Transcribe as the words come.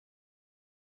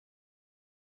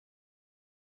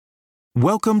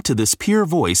Welcome to this Peer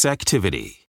Voice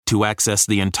activity. To access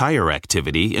the entire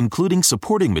activity, including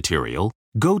supporting material,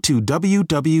 go to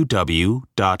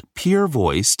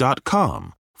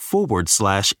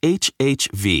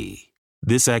www.peervoice.com/HHV.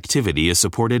 This activity is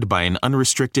supported by an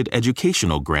unrestricted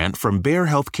educational grant from Bayer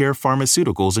Healthcare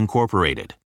Pharmaceuticals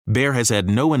Incorporated. Bayer has had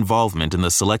no involvement in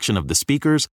the selection of the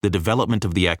speakers, the development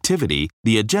of the activity,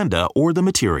 the agenda, or the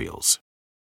materials.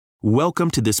 Welcome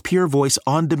to this Peer Voice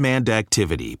on-demand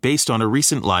activity based on a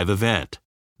recent live event.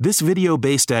 This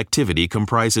video-based activity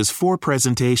comprises 4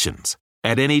 presentations.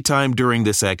 At any time during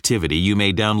this activity, you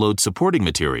may download supporting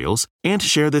materials and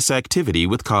share this activity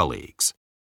with colleagues.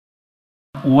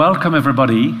 Welcome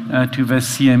everybody to the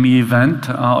CME event,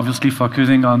 obviously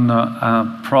focusing on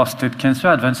prostate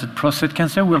cancer, advanced prostate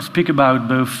cancer. We'll speak about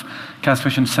both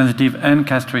castration-sensitive and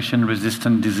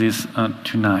castration-resistant disease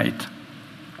tonight.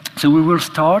 So we will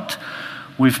start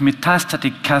with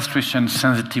metastatic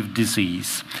castration-sensitive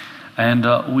disease. And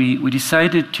we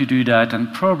decided to do that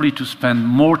and probably to spend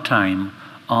more time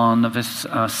on this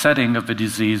setting of the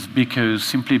disease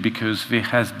simply because there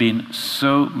has been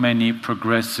so many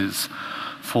progresses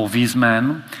for these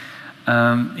men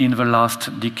in the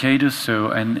last decade or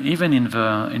so, and even in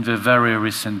the very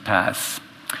recent past.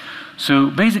 So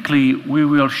basically, we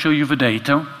will show you the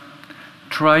data,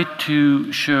 try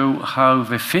to show how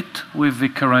they fit with the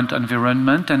current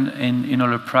environment and in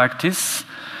our practice.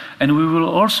 And we will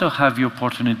also have the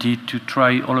opportunity to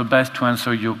try our best to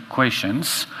answer your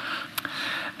questions.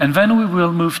 And then we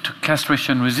will move to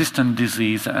castration-resistant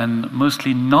disease and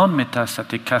mostly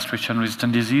non-metastatic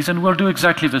castration-resistant disease, and we'll do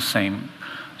exactly the same.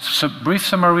 So brief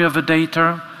summary of the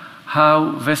data,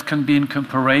 how this can be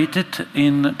incorporated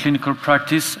in clinical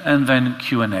practice, and then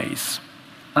Q&As.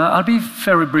 I'll be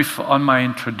very brief on my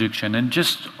introduction, and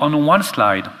just on one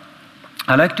slide,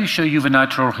 I'd like to show you the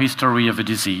natural history of the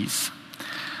disease.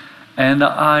 And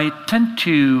I tend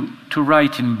to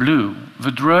write in blue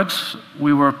the drugs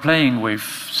we were playing with,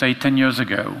 say, 10 years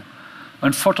ago.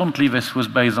 Unfortunately, this was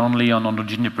based only on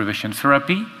androgen deprivation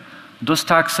therapy,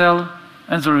 docetaxel,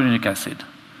 and zoledronic acid.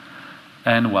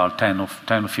 And, 10 or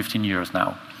 15 years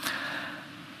now.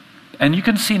 And you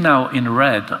can see now in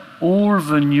red all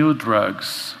the new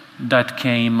drugs that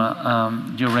came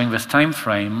during this time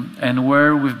frame and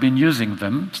where we've been using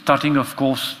them, starting, of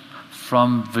course,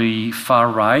 from the far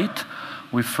right,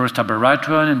 with first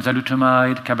abiraterone and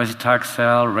enzalutamide,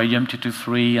 cabazitaxel,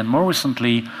 radium-223, and more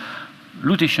recently,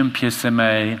 lutetium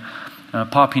PSMA,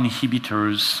 PARP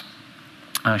inhibitors,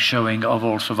 showing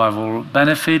overall survival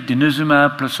benefit,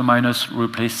 denosumab plus or minus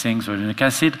replacing zoledronic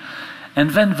acid.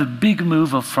 And then the big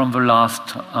move from the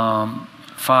last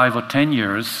 5 or 10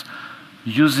 years,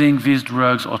 using these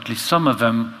drugs, or at least some of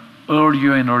them,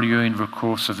 earlier and earlier in the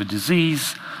course of the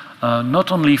disease,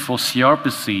 not only for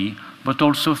CRPC, but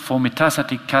also for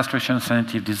metastatic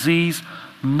castration-sensitive disease,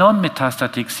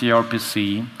 non-metastatic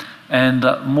CRPC, and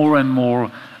more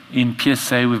in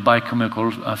PSA with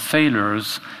biochemical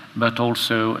failures, but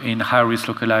also in high-risk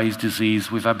localized disease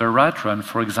with abiraterone,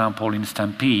 for example, in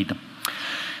STAMPEDE.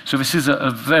 So this is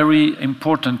a very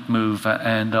important move,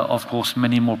 and of course,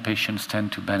 many more patients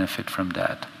tend to benefit from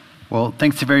that. Well,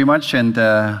 thanks very much, and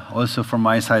also from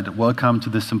my side, welcome to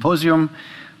the symposium.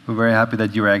 We're very happy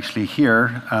that you're actually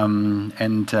here,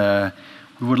 and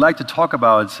we would like to talk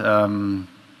about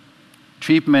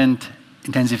treatment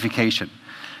intensification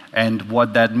and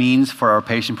what that means for our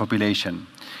patient population.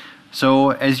 So,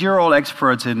 as you're all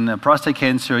experts in prostate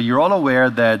cancer, you're all aware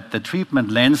that the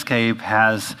treatment landscape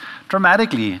has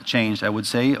dramatically changed, I would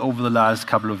say, over the last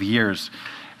couple of years.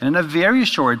 And in a very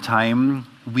short time,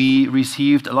 we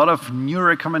received a lot of new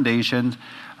recommendations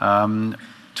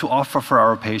to offer for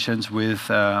our patients with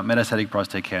metastatic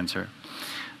prostate cancer.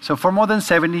 So for more than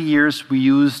 70 years, we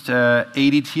used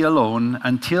ADT alone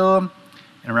until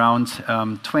around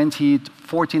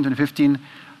 2014, 2015,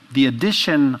 the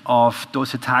addition of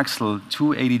docetaxel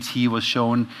to ADT was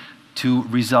shown to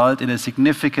result in a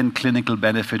significant clinical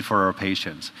benefit for our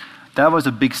patients. That was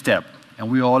a big step,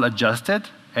 and we all adjusted,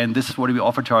 and this is what we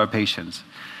offer to our patients.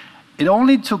 It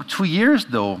only took 2 years,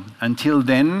 though, until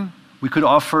then we could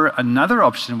offer another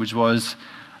option, which was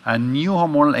a new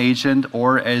hormonal agent,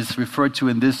 or as referred to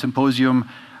in this symposium,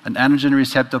 an androgen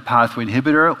receptor pathway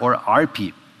inhibitor, or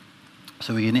ARPI.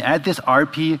 So we can add this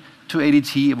ARPI to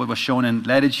ADT, what was shown in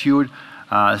Latitude,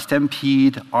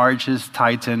 STAMPEDE, ARCHES,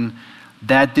 TITAN.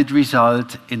 That did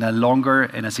result in a longer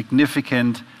and a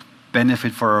significant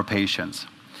benefit for our patients.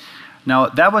 Now,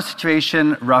 that was the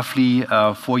situation roughly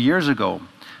 4 years ago.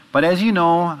 But as you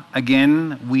know,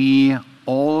 again, we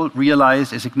all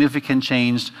realized a significant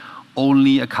change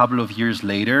only a couple of years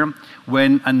later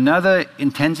when another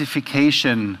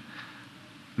intensification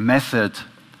method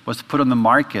was put on the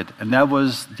market, and that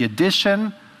was the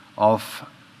addition of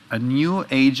a new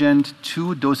agent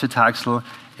to docetaxel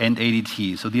and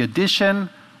ADT. So the addition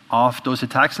of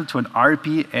docetaxel to an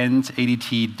ARPI and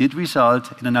ADT did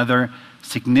result in another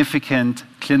significant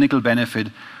clinical benefit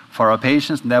for our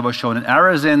patients, and that was shown in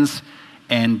ARASENS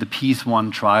and the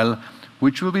PEACE-1 trial,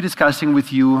 which we'll be discussing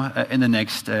with you in the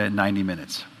next 90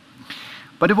 minutes.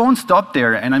 But it won't stop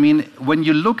there. And I mean, when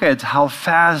you look at how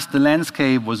fast the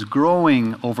landscape was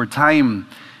growing over time,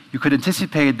 you could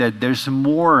anticipate that there's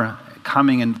more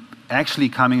coming, and actually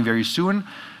coming very soon.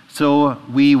 So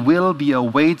we will be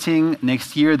awaiting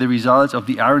next year the results of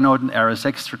the ARANOTE and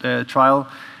ARASENS trial.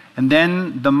 And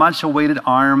then the much awaited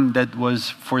arm that was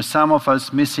for some of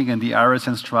us missing in the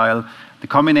ARASENS trial, the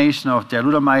combination of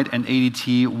darolutamide and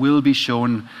ADT will be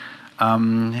shown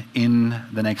in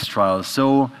the next trial.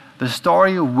 So the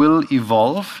story will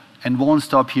evolve and won't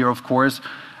stop here, of course.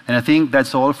 And I think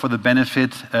that's all for the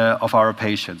benefit of our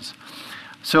patients.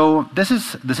 So this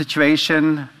is the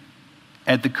situation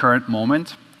at the current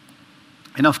moment.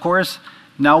 And of course,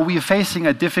 now we are facing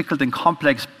a difficult and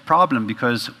complex problem,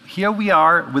 because here we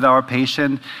are with our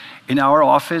patient in our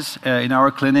office, in our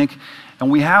clinic,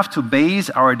 and we have to base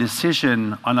our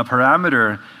decision on a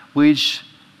parameter which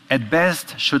at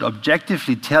best should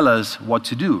objectively tell us what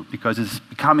to do, because it's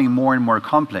becoming more and more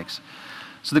complex.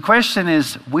 So the question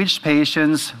is, which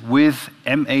patients with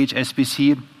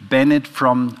MHSPC benefit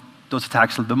from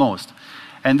docetaxel the most?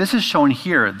 And this is shown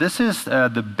here. This is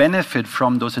the benefit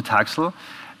from docetaxel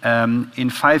in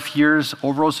 5 years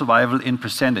overall survival in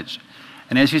percentage.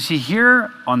 And as you see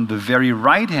here on the very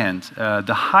right hand,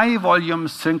 the high volume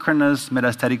synchronous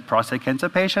metastatic prostate cancer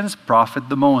patients profit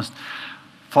the most,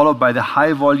 followed by the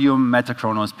high volume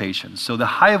metachronous patients. So the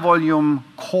high volume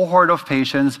cohort of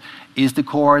patients is the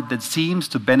cohort that seems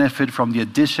to benefit from the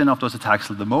addition of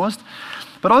docetaxel the most,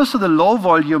 but also the low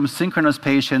volume synchronous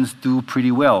patients do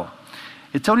pretty well.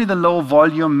 It's only the low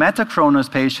volume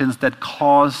metachronous patients that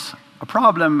cause a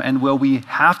problem, and where we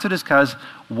have to discuss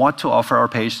what to offer our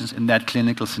patients in that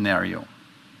clinical scenario.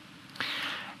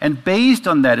 And based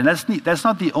on that, and that's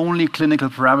not the only clinical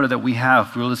parameter that we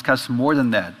have, we'll discuss more than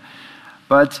that,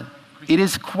 but it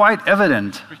is quite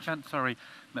evident. Christian, sorry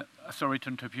to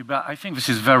interrupt you, but I think this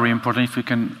is very important. If we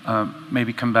can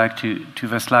maybe come back to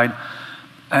the slide.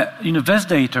 This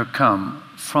data come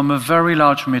from a very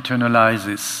large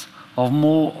meta-analysis of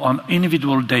more on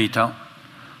individual data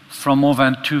from more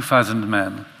than 2,000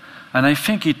 men. And I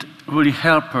think it really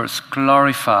helps us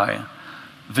clarify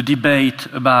the debate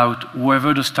about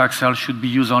whether docetaxel should be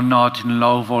used or not in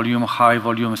low volume, high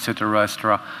volume, etc.,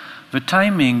 etc. The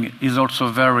timing is also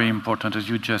very important, as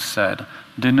you just said.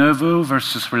 De novo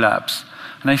versus relapse.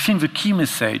 And I think the key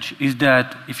message is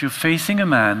that if you're facing a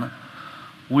man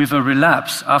with a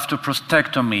relapse after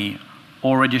prostatectomy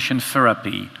or radiation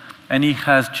therapy, and he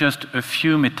has just a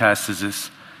few metastases,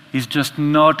 he's just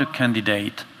not a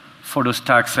candidate for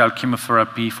docetaxel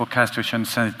chemotherapy for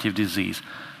castration-sensitive disease.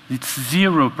 It's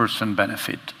 0%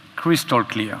 benefit, crystal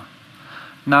clear.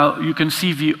 Now, you can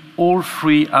see the all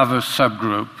three other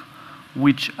subgroup,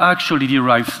 which actually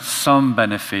derives some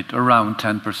benefit, around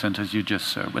 10%, as you just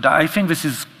said. But I think this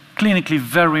is clinically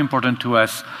very important to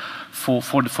us for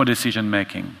decision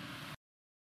making.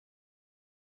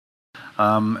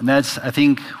 That's, I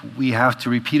think, we have to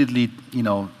repeatedly,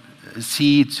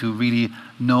 see to really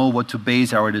know what to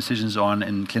base our decisions on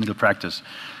in clinical practice.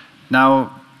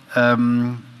 Now,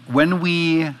 when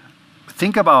we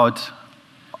think about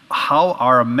how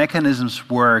our mechanisms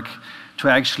work to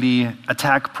actually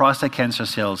attack prostate cancer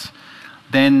cells,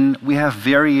 then we have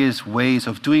various ways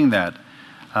of doing that.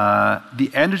 The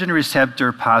androgen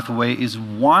receptor pathway is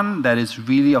one that is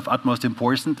really of utmost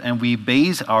importance, and we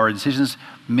base our decisions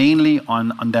mainly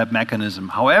on that mechanism.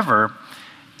 However,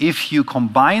 if you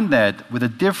combine that with a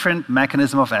different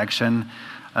mechanism of action,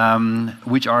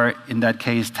 which are in that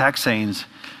case taxanes,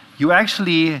 you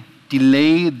actually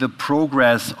delay the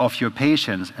progress of your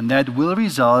patients, and that will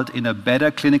result in a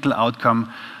better clinical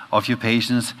outcome of your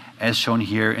patients, as shown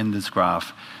here in this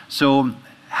graph. So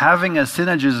having a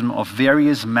synergism of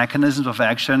various mechanisms of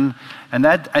action, and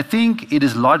that, I think it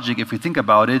is logic, if we think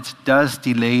about it, does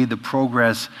delay the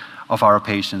progress of our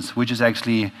patients, which is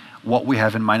actually what we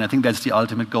have in mind. I think that's the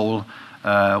ultimate goal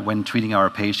when treating our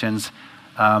patients,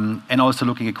 and also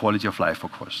looking at quality of life,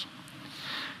 of course.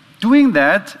 Doing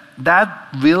that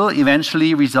will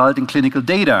eventually result in clinical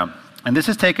data. And this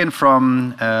is taken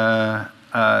from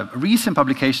a recent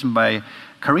publication by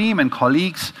Karim and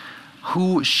colleagues,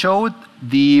 who showed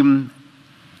the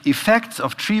effects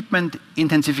of treatment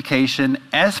intensification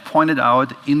as pointed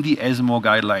out in the ESMO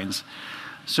guidelines.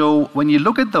 So when you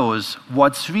look at those,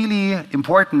 what's really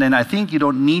important, and I think you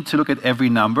don't need to look at every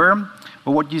number,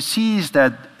 but what you see is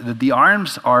that the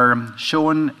arms are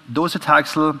shown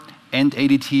docetaxel and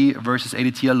ADT versus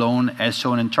ADT alone, as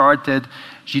shown in charted,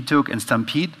 GTUC and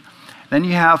Stampede. Then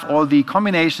you have all the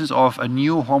combinations of a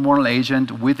new hormonal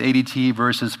agent with ADT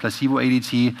versus placebo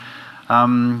ADT,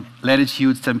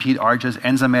 Latitude, Stampede, Arches,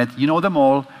 Enzamet, you know them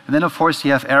all. And then of course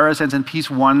you have Arasense and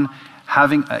PEACE-1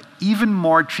 having even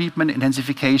more treatment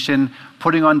intensification,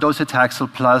 putting on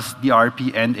docetaxel plus the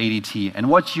RP and ADT. And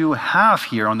what you have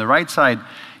here on the right side,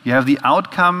 you have the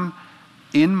outcome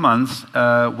in months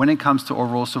when it comes to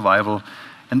overall survival.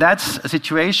 And that's a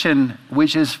situation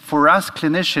which is, for us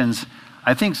clinicians,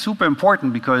 I think super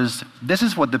important, because this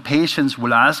is what the patients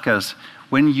will ask us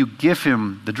when you give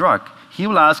him the drug. He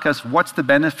will ask us, what's the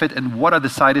benefit and what are the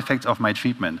side effects of my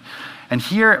treatment? And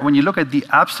here, when you look at the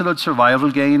absolute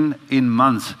survival gain in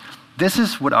months, this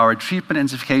is what our treatment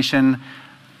intensification,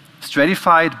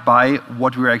 stratified by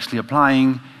what we're actually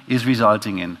applying, is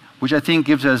resulting in, which I think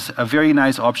gives us a very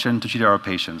nice option to treat our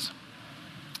patients.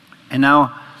 And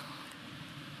now,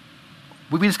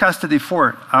 we discussed it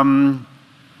before.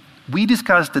 We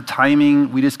discussed the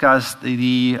timing, we discussed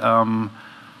the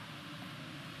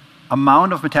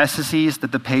amount of metastases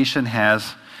that the patient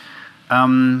has.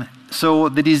 So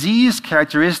the disease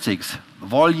characteristics,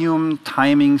 volume,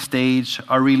 timing, stage,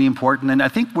 are really important, and I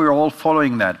think we're all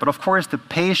following that. But of course, the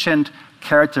patient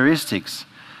characteristics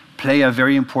play a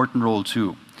very important role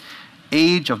too.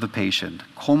 Age of the patient,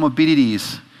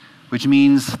 comorbidities, which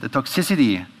means the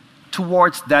toxicity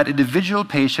towards that individual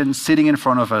patient sitting in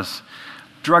front of us.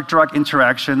 Drug-drug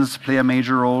interactions play a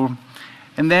major role.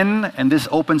 And then, and this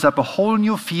opens up a whole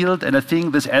new field, and I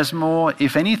think this ESMO,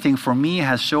 if anything, for me,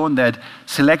 has shown that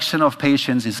selection of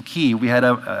patients is key. We had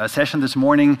a session this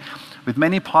morning with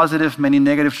many positive, many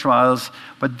negative trials,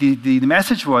 but the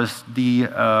message was the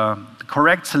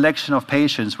correct selection of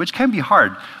patients, which can be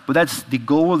hard, but that's the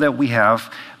goal that we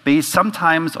have, based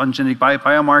sometimes on genetic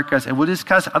biomarkers, and we'll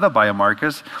discuss other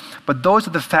biomarkers, but those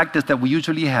are the factors that we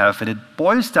usually have, and it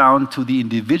boils down to the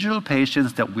individual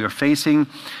patients that we are facing,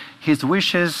 his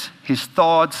wishes, his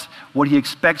thoughts, what he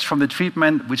expects from the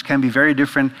treatment, which can be very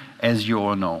different, as you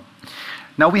all know.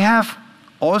 Now we have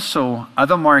also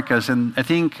other markers, and I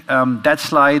think that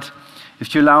slide,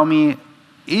 if you allow me,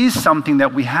 is something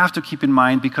that we have to keep in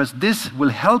mind, because this will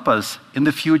help us in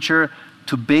the future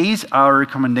to base our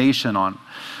recommendation on.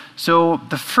 So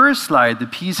the first slide, the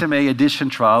PSMA addition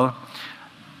trial,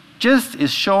 just is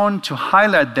shown to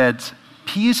highlight that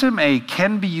PSMA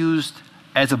can be used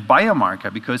as a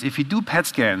biomarker, because if you do PET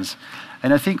scans,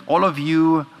 and I think all of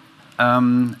you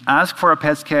ask for a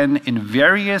PET scan in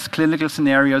various clinical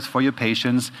scenarios for your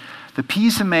patients, the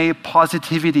PSMA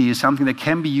positivity is something that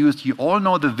can be used. You all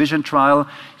know the VISION trial.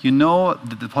 You know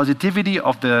that the positivity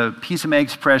of the PSMA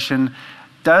expression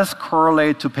does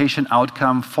correlate to patient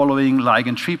outcome following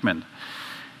ligand treatment.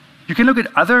 You can look at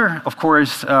other, of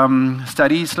course,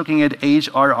 studies looking at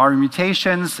HRR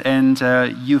mutations, and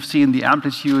you've seen the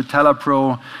amplitude,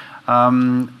 TALAPRO,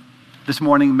 this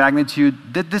morning, magnitude.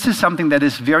 This is something that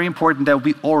is very important that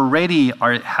we already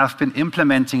have been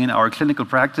implementing in our clinical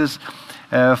practice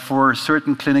for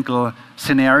certain clinical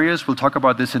scenarios. We'll talk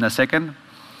about this in a second.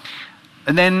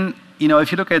 And then,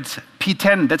 if you look at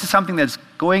P10, that's something that's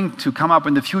going to come up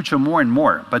in the future more and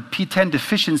more. But P10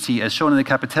 deficiency, as shown in the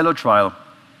Capitello trial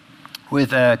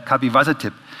with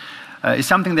capivasertib, is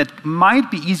something that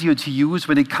might be easier to use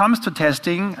when it comes to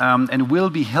testing and will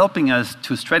be helping us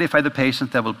to stratify the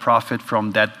patients that will profit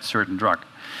from that certain drug.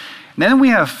 And then we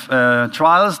have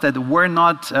trials that were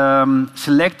not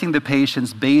selecting the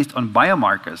patients based on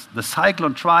biomarkers. The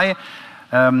Cyclone Tri,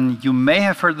 you may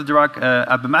have heard the drug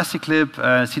abemaciclib,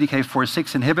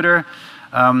 CDK4/6 inhibitor,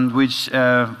 which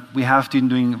we have been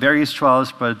doing various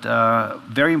trials, but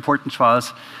very important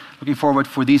trials. Looking forward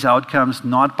for these outcomes,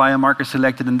 not biomarker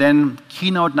selected. And then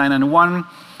Keynote 991,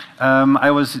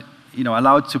 I was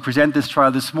allowed to present this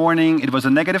trial this morning. It was a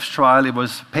negative trial. It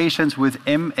was patients with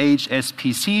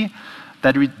MHSPC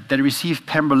that received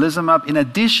pembrolizumab in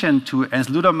addition to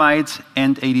enzalutamide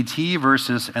and ADT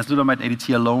versus enzalutamide and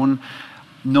ADT alone.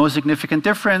 No significant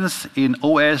difference in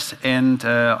OS and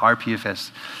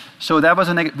RPFS. So that was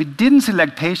we didn't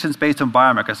select patients based on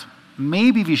biomarkers.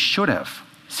 Maybe we should have.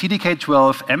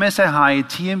 CDK12, MSI high,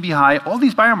 TMB high, all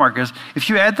these biomarkers, if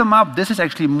you add them up, this is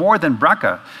actually more than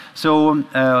BRCA. So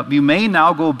we may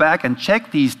now go back and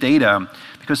check these data,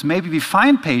 because maybe we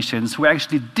find patients who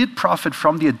actually did profit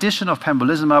from the addition of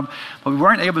pembrolizumab, but we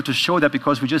weren't able to show that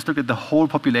because we just looked at the whole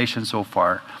population so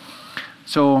far.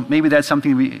 So maybe that's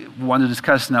something we want to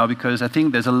discuss now, because I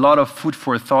think there's a lot of food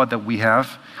for thought that we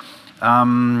have.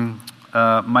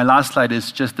 My last slide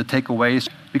is just the takeaways,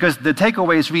 because the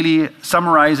takeaways really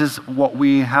summarizes what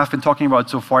we have been talking about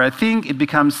so far. I think it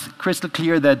becomes crystal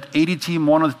clear that ADT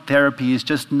monotherapy is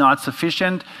just not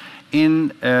sufficient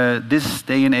in this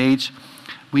day and age.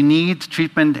 We need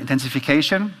treatment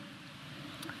intensification,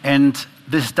 and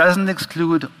this doesn't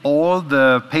exclude all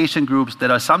the patient groups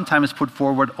that are sometimes put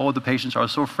forward. All the patients are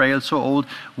so frail, so old.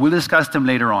 We'll discuss them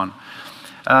later on.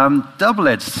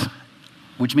 Doublets,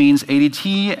 which means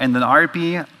ADT and then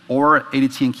ARPI, or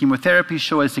ADT and chemotherapy,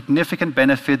 show a significant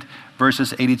benefit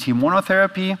versus ADT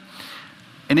monotherapy.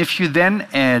 And if you then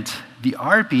add the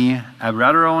ARPI,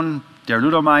 abiraterone,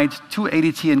 darolutamide, to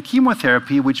ADT and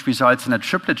chemotherapy, which results in a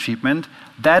triplet treatment,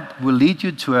 that will lead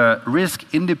you to a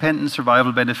risk-independent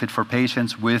survival benefit for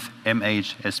patients with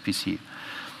MH-SPC.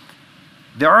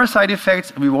 There are side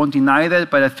effects, we won't deny that,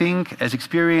 but I think as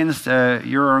experienced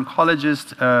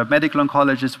uro-oncologists, medical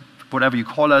oncologists, whatever you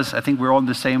call us, I think we're all in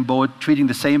the same boat, treating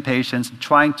the same patients,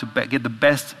 trying to get the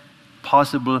best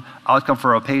possible outcome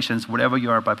for our patients, whatever you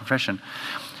are by profession.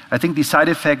 I think these side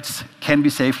effects can be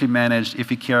safely managed if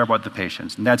we care about the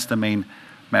patients, and that's the main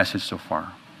message so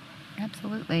far.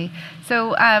 Absolutely.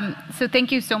 So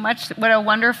thank you so much. What a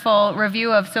wonderful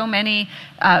review of so many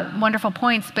wonderful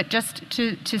points. But just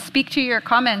to speak to your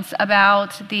comments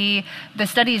about the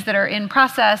studies that are in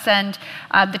process and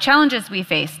the challenges we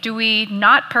face. Do we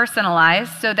not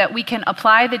personalize so that we can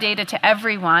apply the data to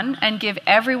everyone and give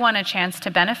everyone a chance to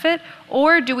benefit?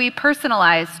 Or do we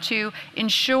personalize to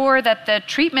ensure that the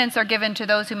treatments are given to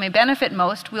those who may benefit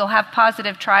most? We'll have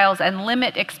positive trials and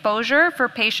limit exposure for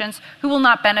patients who will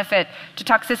not benefit to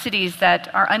toxicities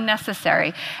that are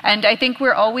unnecessary. And I think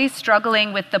we're always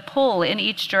struggling with the pull in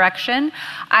each direction.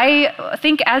 I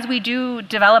think as we do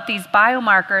develop these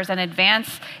biomarkers and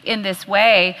advance in this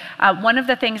way, one of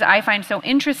the things I find so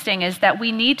interesting is that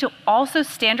we need to also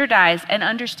standardize and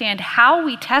understand how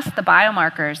we test the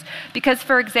biomarkers. Because,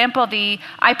 for example, the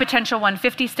iPotential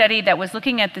 150 study that was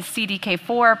looking at the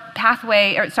CDK4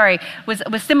 pathway,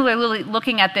 was similarly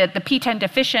looking at the PTEN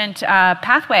deficient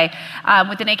pathway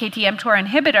with an AKT-mTOR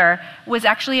inhibitor, was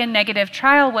actually a negative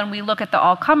trial when we look at the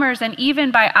all-comers, and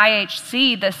even by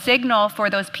IHC, the signal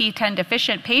for those PTEN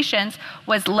deficient patients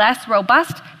was less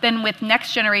robust than with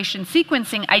next-generation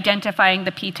sequencing identifying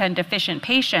the PTEN deficient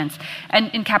patients.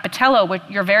 And in Capitello,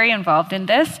 you're very involved in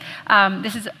this.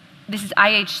 This is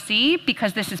IHC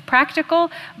because this is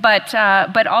practical, but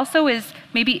also is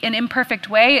maybe an imperfect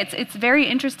way. It's very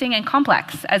interesting and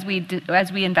complex as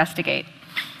we investigate.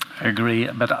 I agree,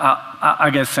 but I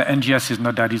guess NGS is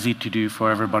not that easy to do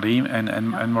for everybody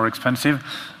and more expensive,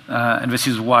 and this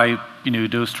is why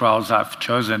those trials have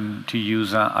chosen to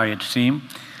use IHC.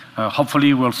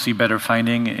 Hopefully, we'll see better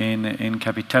finding in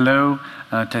Capitello,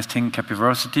 testing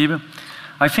capivasertib.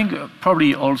 I think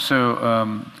probably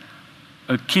also.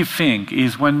 A key thing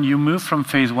is when you move from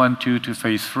phase 1/2 to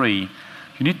phase 3,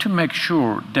 you need to make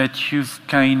sure that you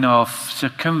kind of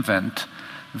circumvent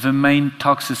the main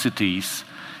toxicities.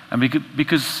 And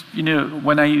because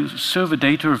when I saw the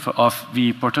data of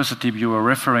the epotasitib you were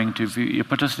referring to, the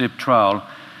epotasitib trial,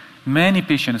 many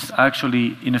patients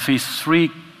actually in a phase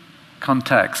 3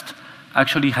 context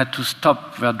actually had to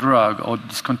stop their drug or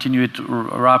discontinue it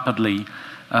rapidly.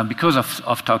 Because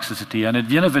of toxicity. And at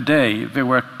the end of the day, they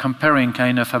were comparing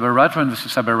kind of abiraterone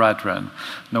versus abiraterone.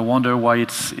 No wonder why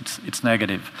it's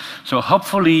negative. So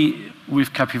hopefully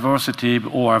with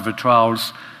capivasertib or other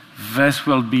trials, this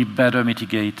will be better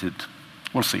mitigated.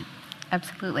 We'll see.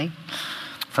 Absolutely.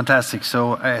 Fantastic.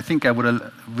 So I think I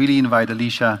would really invite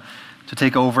Alicia to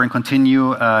take over and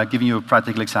continue giving you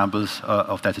practical examples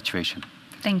of that situation.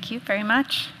 Thank you very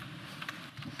much.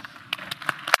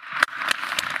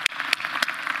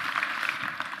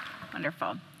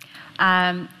 Wonderful.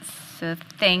 So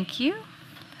thank you.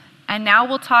 And now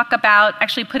we'll talk about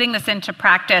actually putting this into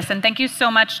practice. And thank you so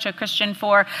much to Christian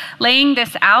for laying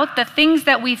this out. The things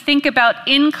that we think about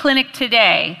in clinic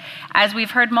today, as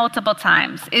we've heard multiple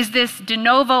times, is this de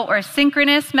novo or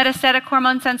synchronous metastatic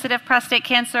hormone-sensitive prostate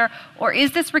cancer, or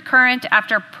is this recurrent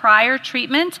after prior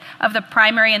treatment of the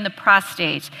primary and the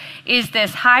prostate? Is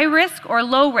this high risk or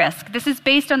low risk? This is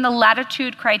based on the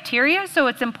latitude criteria, so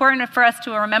it's important for us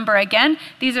to remember again,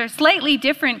 these are slightly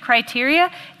different criteria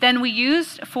than we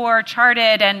used for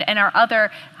CHAARTED and our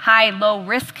other high-low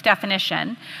risk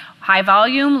definition. high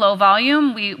volume, low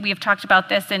volume. We have talked about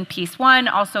this in piece 1,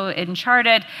 also in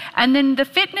Charted. And then the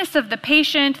fitness of the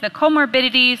patient, the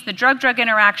comorbidities, the drug-drug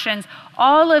interactions,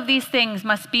 all of these things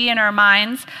must be in our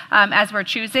minds as we're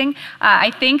choosing.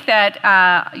 I think that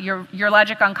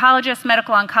urologic oncologists,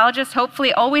 medical oncologists,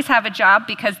 hopefully always have a job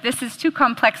because this is too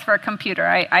complex for a computer,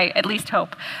 I at least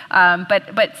hope,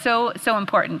 but so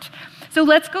important. So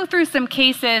let's go through some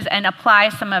cases and apply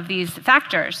some of these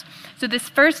factors. So this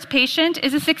first patient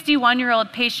is a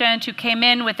 61-year-old patient who came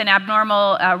in with an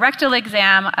abnormal rectal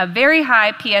exam, a very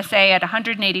high PSA at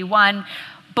 181.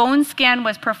 Bone scan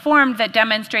was performed that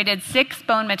demonstrated 6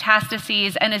 bone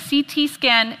metastases, and a CT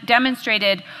scan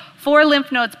demonstrated 4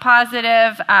 lymph nodes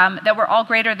positive that were all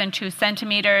greater than 2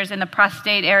 centimeters, in the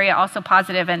prostate area also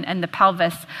positive, and the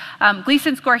pelvis.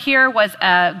 Gleason score here was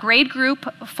a grade group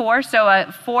 4, so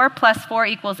a 4 plus 4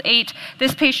 equals 8.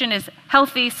 This patient is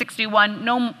healthy, 61,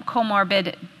 no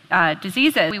comorbid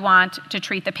diseases. We want to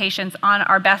treat the patients on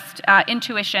our best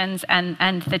intuitions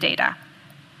and the data.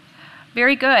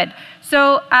 Very good.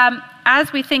 So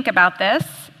as we think about this,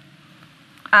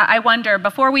 I wonder,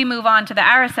 before we move on to the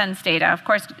Arasens data, of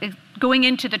course, going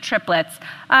into the triplets,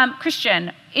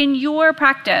 Christian, in your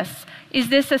practice, is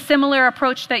this a similar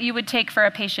approach that you would take for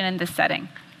a patient in this setting?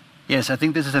 Yes, I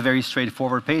think this is a very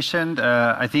straightforward patient.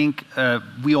 I think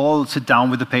we all sit down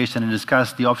with the patient and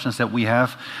discuss the options that we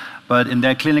have. But in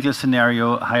that clinical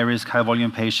scenario, high risk, high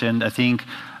volume patient, I think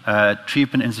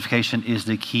treatment intensification is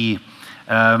the key.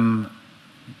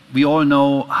 We all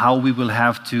know how we will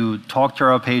have to talk to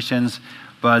our patients,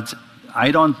 but I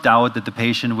don't doubt that the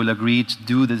patient will agree to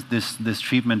do this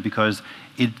treatment because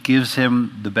it gives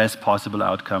him the best possible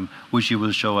outcome, which he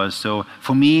will show us. So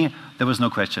for me, there was no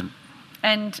question.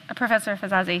 And Professor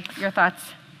Fizazi, your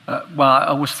thoughts? Well,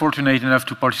 I was fortunate enough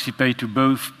to participate to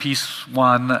both piece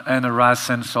 1 and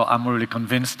Arasens, so I'm really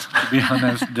convinced, to be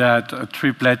honest, that a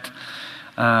triplet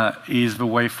is the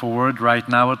way forward right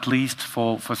now, at least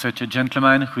for such a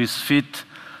gentleman who is fit,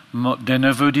 de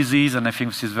novo disease, and I think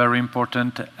this is very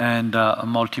important, and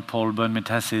multiple bone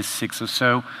metastasis, 6 or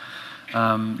so.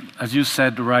 As you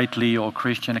said rightly, or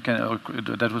Christian,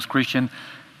 that was Christian,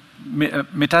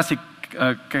 metastatic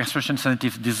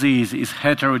castration-sensitive disease is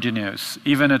heterogeneous,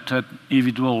 even at an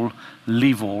individual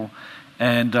level.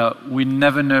 And we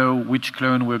never know which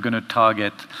clone we're going to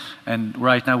target. And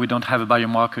right now, we don't have a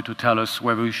biomarker to tell us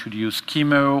whether we should use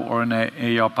chemo or an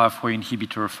AR pathway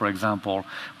inhibitor, for example.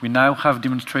 We now have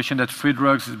demonstration that 3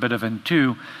 drugs is better than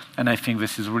 2, and I think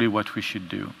this is really what we should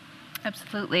do.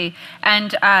 Absolutely, and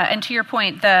to your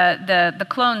point, the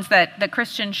clones that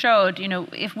Christian showed,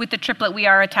 if with the triplet we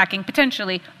are attacking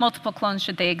potentially multiple clones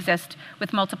should they exist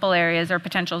with multiple areas or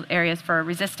potential areas for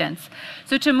resistance.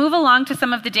 So to move along to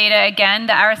some of the data, again,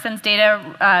 the Arasens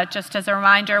data, just as a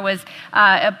reminder, was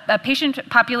a patient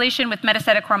population with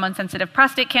metastatic hormone-sensitive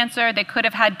prostate cancer. They could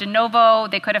have had de novo,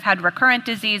 they could have had recurrent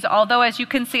disease, although as you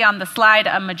can see on the slide,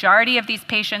 a majority of these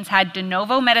patients had de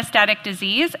novo metastatic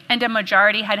disease and a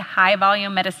majority had high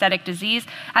volume metastatic disease,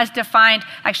 as defined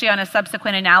actually on a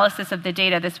subsequent analysis of the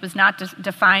data. This was not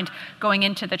defined going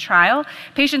into the trial.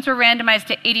 Patients were randomized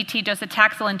to ADT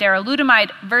docetaxel and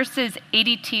darolutamide versus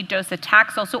ADT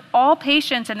docetaxel. So all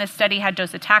patients in this study had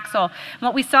docetaxel. And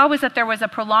what we saw was that there was a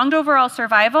prolonged overall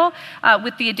survival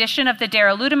with the addition of the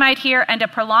darolutamide here and a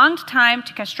prolonged time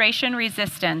to castration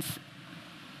resistance.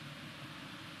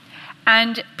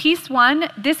 And piece 1,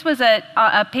 this was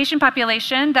a patient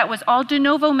population that was all de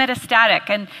novo metastatic.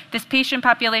 And this patient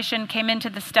population came into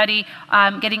the study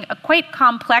getting a quite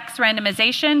complex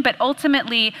randomization, but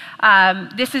ultimately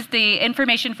this is the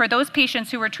information for those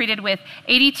patients who were treated with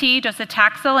ADT,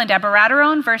 docetaxel, and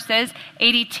abiraterone versus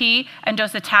ADT and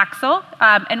docetaxel.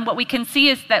 And what we can see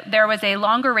is that there was a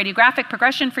longer radiographic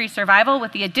progression-free survival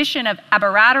with the addition of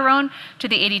abiraterone to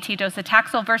the ADT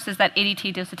docetaxel versus that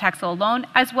ADT docetaxel alone,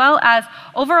 as well as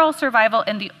overall survival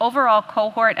in the overall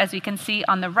cohort, as we can see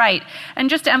on the right. And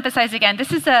just to emphasize again,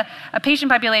 this is a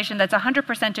patient population that's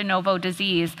 100% de novo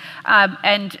disease.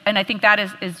 And I think that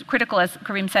is critical, as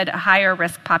Karim said, a higher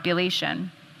risk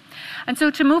population. And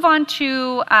so to move on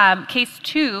to case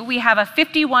 2, we have a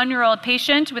 51-year-old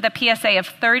patient with a PSA of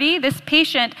 30. This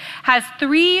patient has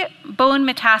 3 bone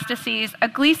metastases, a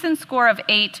Gleason score of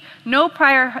 8, no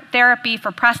prior therapy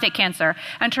for prostate cancer.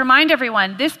 And to remind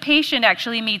everyone, this patient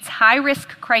actually meets high-risk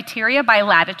criteria by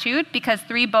latitude because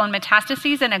 3 bone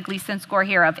metastases and a Gleason score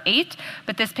here of 8,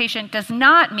 but this patient does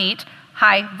not meet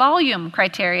high volume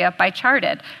criteria by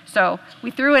Charted. So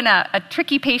we threw in a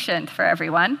tricky patient for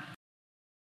everyone.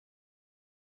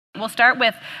 We'll start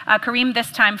with Karim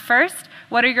this time first.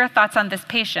 What are your thoughts on this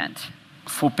patient?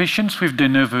 For patients with de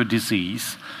novo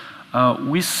disease,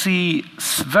 we see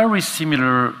very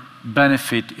similar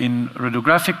benefit in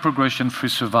radiographic progression-free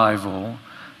survival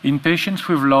in patients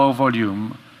with low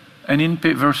volume and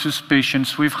versus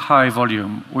patients with high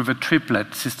volume with a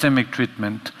triplet systemic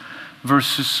treatment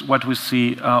versus what we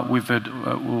see with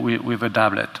a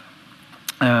doublet.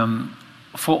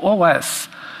 For OS,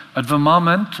 at the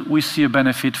moment, we see a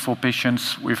benefit for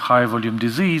patients with high volume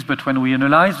disease, but when we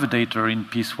analyze the data in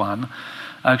piece 1,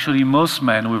 actually most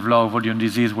men with low volume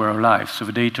disease were alive, so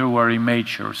the data were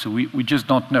immature, so we just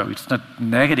don't know. It's not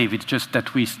negative, it's just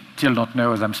that we still don't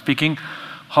know as I'm speaking.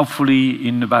 Hopefully,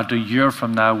 in about a year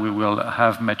from now, we will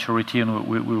have maturity and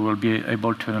we will be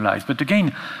able to analyze. But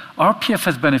again, our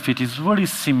PFS benefit is really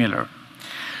similar.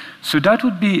 So that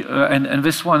would be, and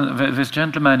this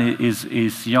gentleman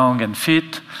is young and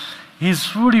fit.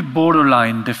 He's really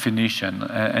borderline definition,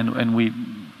 and we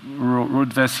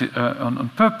wrote this on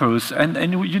purpose. And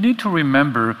you need to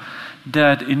remember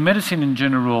that in medicine in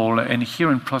general, and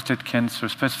here in prostate cancer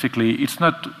specifically, it's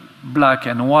not black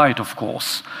and white, of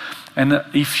course. And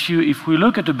if we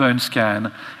look at the bone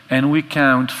scan and we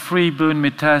count 3 bone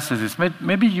metastases,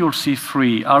 maybe you'll see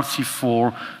 3, I'll see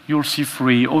 4, you'll see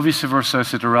 3, or vice versa,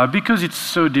 etc., because it's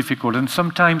so difficult. And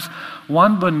sometimes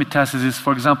one bone metastasis,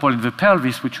 for example, in the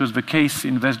pelvis, which was the case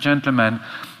in this gentleman,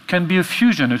 can be a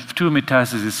fusion of 2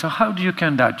 metastases. So how do you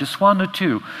count that? Just 1 or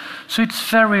 2? So it's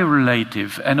very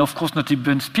relative, and of course not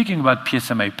even speaking about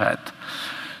PSMA PET.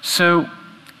 So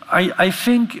I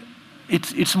think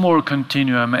it's more a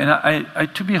continuum, and I,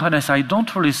 to be honest, I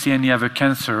don't really see any other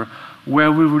cancer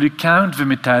where we really count the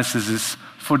metastases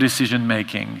for decision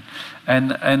making,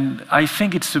 and I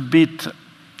think it's a bit,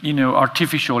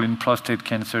 artificial in prostate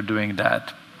cancer doing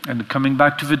that. And coming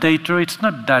back to the data, it's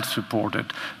not that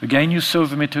supported. Again, you saw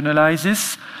the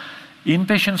meta-analysis. In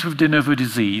patients with de novo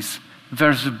disease,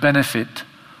 there's a benefit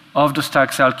of the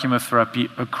Taxol chemotherapy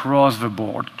across the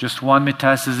board, just 1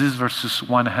 metastasis versus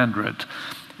 100.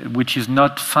 Which is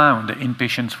not found in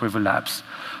patients with relapse.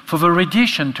 For the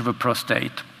radiation to the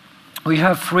prostate, we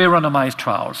have 3 randomized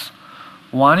trials.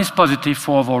 1 is positive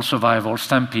for overall survival,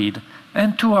 STAMPEDE,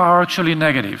 and 2 are actually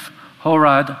negative,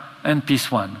 HORAD and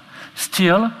PIS1.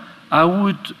 Still, I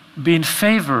would be in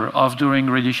favor of doing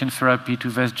radiation therapy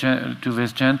to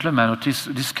this gentleman, or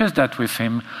to discuss that with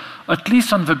him, at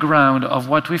least on the ground of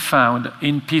what we found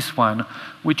in PIS1,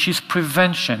 which is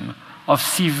prevention of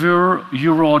severe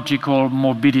urological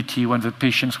morbidity when the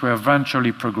patients will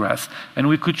eventually progress. And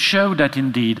we could show that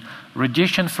indeed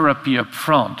radiation therapy up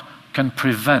front can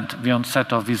prevent the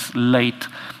onset of this late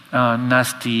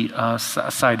nasty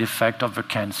side effect of the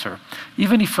cancer.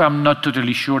 Even if I'm not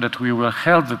totally sure that we will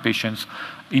help the patients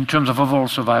in terms of overall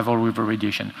survival with the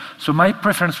radiation. So my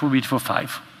preference would be for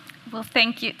 5. Well,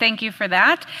 thank you for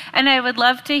that. And I would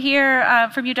love to hear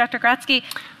from you, Dr. Gratzky.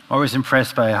 Always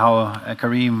impressed by how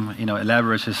Karim,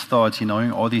 elaborates his thoughts,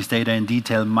 all these data in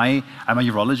detail. I'm a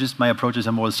urologist. My approach is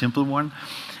a more simple one.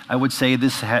 I would say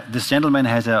this gentleman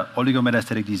has an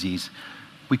oligometastatic disease.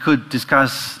 We could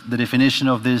discuss the definition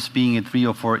of this being in 3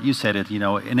 or 4. You said it,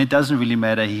 and it doesn't really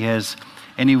matter. He has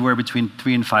anywhere between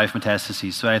 3 and 5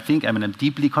 metastases. So I think I'm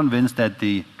deeply convinced that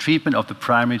the treatment of the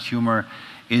primary tumor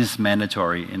is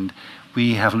mandatory. And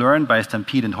we have learned by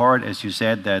STAMPEDE and HORAD, as you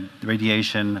said, that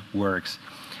radiation works.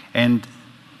 And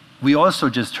we also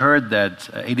just heard that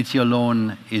ADT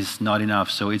alone is not enough.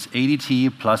 So it's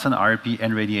ADT plus an ARPI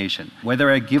and radiation.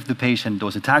 Whether I give the patient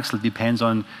docetaxel depends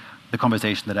on the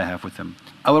conversation that I have with them.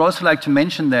 I would also like to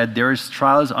mention that there's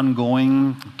trials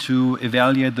ongoing to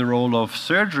evaluate the role of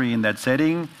surgery in that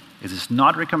setting. It is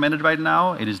not recommended right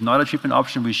now. It is not a treatment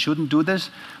option. We shouldn't do this.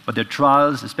 But there are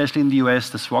trials, especially in the US,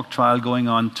 the SWOG trial going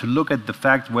on, to look at the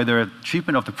fact whether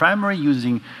treatment of the primary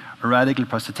using a radical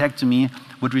prostatectomy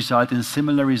would result in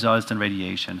similar results than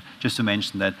radiation, just to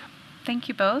mention that. Thank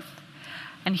you both.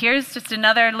 And here's just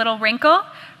another little wrinkle.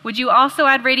 Would you also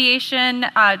add radiation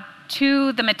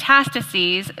to the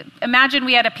metastases? Imagine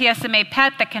we had a PSMA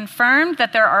PET that confirmed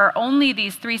that there are only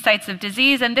these 3 sites of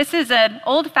disease, and this is an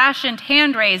old-fashioned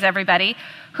hand raise, everybody.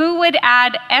 Who would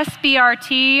add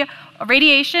SBRT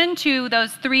radiation to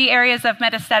those 3 areas of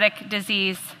metastatic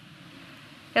disease?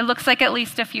 It looks like at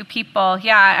least a few people.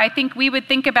 Yeah, I think we would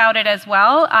think about it as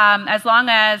well, as long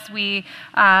as we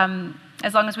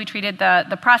as long as we treated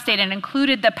the prostate and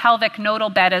included the pelvic nodal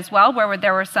bed as well, where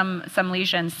there were some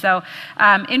lesions. So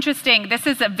interesting. This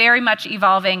is a very much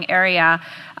evolving area.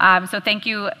 So thank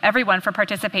you, everyone, for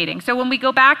participating. So when we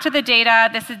go back to the data,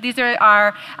 these are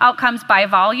our outcomes by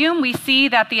volume. We see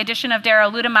that the addition of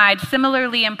darolutamide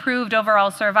similarly improved overall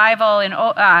survival in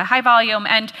high volume.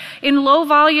 And in low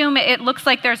volume, it looks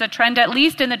like there's a trend, at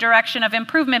least in the direction of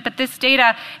improvement. But this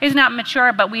data is not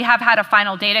mature, but we have had a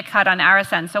final data cut on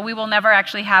Arisen. So we will never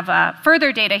actually have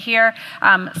further data here.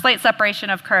 Slight separation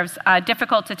of curves,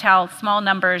 difficult to tell, small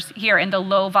numbers here in the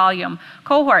low volume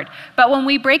cohort. But when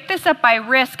we break this up by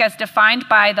risk, as defined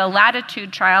by the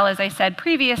Latitude trial, as I said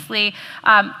previously,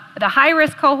 the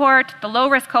high-risk cohort, the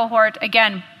low-risk cohort,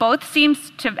 again, both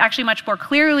seems to actually much more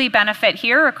clearly benefit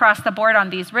here across the board on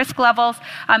these risk levels.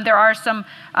 There are some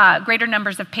greater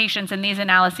numbers of patients in these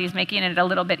analyses, making it a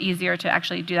little bit easier to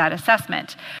actually do that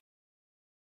assessment.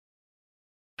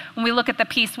 When we look at the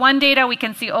piece 1 data, we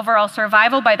can see overall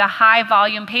survival by the high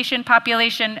volume patient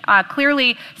population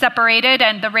clearly separated,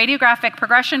 and the radiographic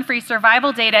progression-free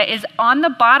survival data is on the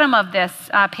bottom of this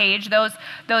page. Those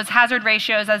hazard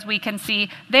ratios, as we can see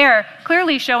there,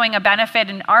 clearly showing a benefit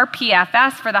in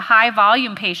rPFS for the high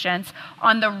volume patients.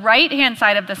 On the right-hand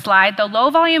side of the slide, the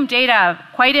low volume data,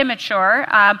 quite immature,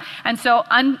 and so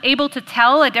unable to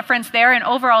tell a difference there in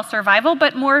overall survival,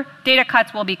 but more data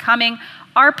cuts will be coming.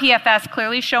 rPFS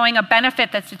clearly showing a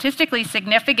benefit that's statistically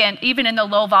significant even in the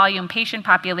low volume patient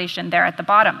population there at the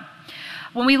bottom.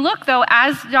 When we look, though,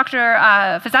 as Dr.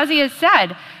 Fizazi has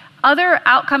said, other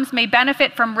outcomes may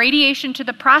benefit from radiation to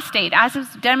the prostate, as is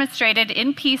demonstrated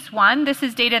in piece 1. This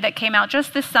is data that came out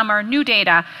just this summer, new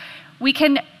data. We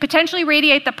can potentially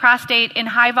radiate the prostate in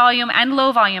high volume and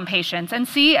low volume patients and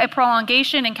see a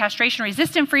prolongation in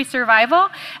castration-resistant free survival.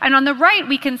 And on the right,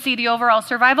 we can see the overall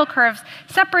survival curves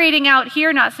separating out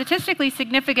here, not statistically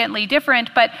significantly different,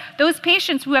 but those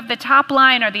patients who have the top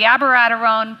line are the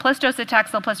abiraterone plus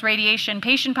docetaxel plus radiation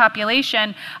patient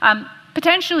population,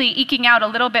 potentially eking out a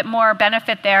little bit more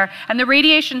benefit there. And the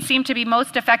radiation seemed to be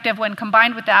most effective when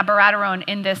combined with the abiraterone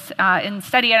in this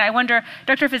study. And I wonder,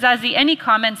 Dr. Fizazi, any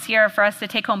comments here for us to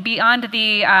take home beyond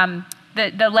the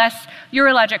less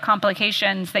urologic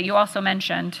complications that you also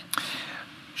mentioned?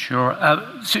 Sure.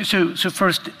 So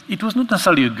first, it was not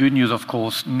necessarily a good news, of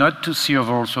course, not to see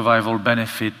overall survival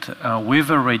benefit with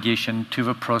a radiation to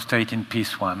the prostate in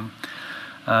piece 1.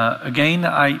 Again,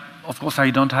 of course, I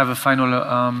don't have a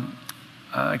final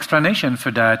explanation for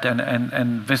that,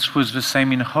 and this was the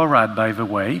same in HORAD, by the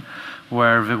way,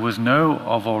 where there was no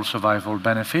overall survival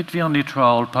benefit. The only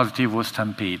trial positive was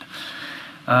STAMPEDE.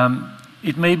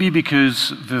 It may be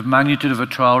because the magnitude of a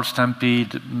trial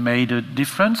STAMPEDE made a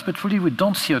difference, but really we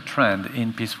don't see a trend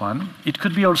in piece 1. It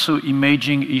could be also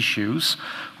imaging issues.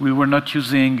 We were not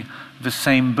using the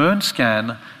same burn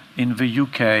scan in the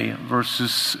UK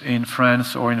versus in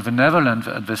France or in the Netherlands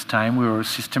at this time. We were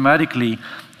systematically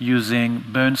using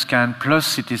burn scan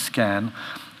plus CT scan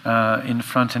in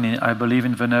France and I believe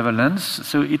in the Netherlands.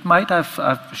 So it might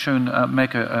have shown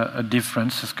make a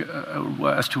difference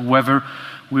as to whether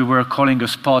we were calling a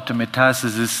spot a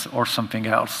metastasis or something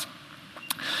else.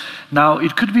 Now,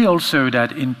 it could be also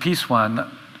that in piece 1,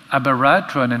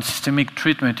 abiraterone and systemic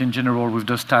treatment in general with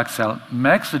docetaxel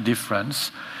makes a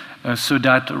difference, so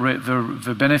that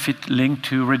the benefit linked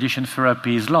to radiation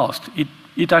therapy is lost.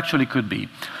 It actually could be.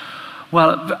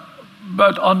 Well,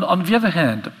 but on the other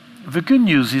hand, the good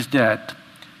news is that,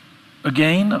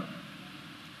 again,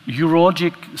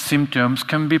 urologic symptoms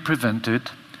can be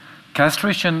prevented,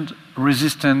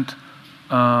 castration-resistant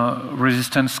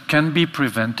resistance can be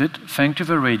prevented thanks to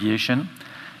the radiation,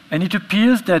 and it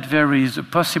appears that there is a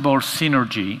possible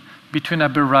synergy between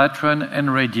abiraterone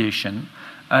and radiation,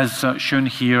 as shown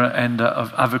here, and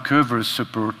other curves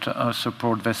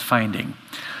support this finding.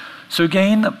 So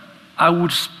again, I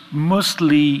would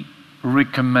mostly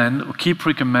recommend, or keep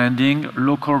recommending,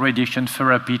 local radiation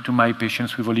therapy to my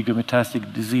patients with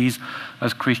oligometastatic disease,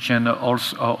 as Christian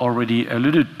also already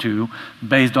alluded to,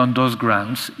 based on those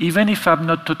grounds, even if I'm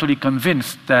not totally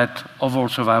convinced that overall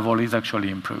survival is actually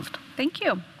improved. Thank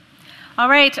you. All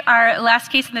right, our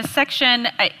last case in this section,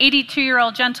 an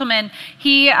 82-year-old gentleman.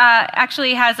 He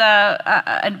actually has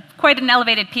quite an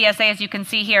elevated PSA, as you can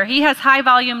see here. He has high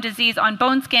volume disease on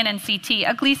bone scan and CT,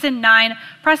 a Gleason 9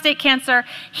 prostate cancer.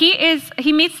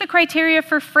 He meets the criteria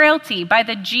for frailty by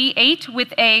the G8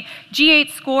 with a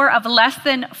G8 score of less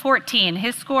than 14.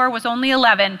 His score was only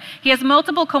 11. He has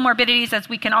multiple comorbidities, as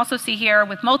we can also see here,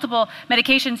 with multiple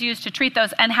medications used to treat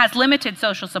those, and has limited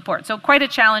social support. So quite a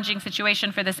challenging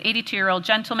situation for this 82-year-old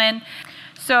gentleman.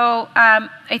 So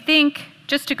I think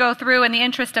just to go through in the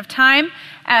interest of time,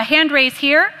 hand raise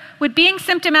here. Would being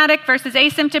symptomatic versus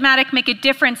asymptomatic make a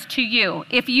difference to you?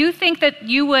 If you think that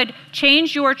you would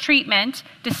change your treatment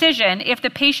decision if the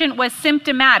patient was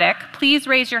symptomatic, please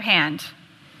raise your hand.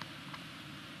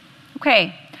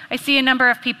 Okay, I see a number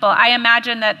of people. I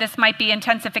imagine that this might be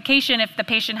intensification if the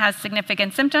patient has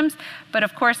significant symptoms, but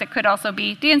of course it could also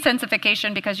be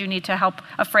de-intensification because you need to help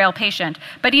a frail patient.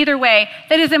 But either way,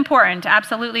 that is important.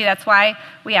 Absolutely, that's why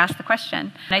we asked the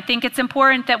question. And I think it's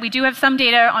important that we do have some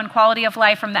data on quality of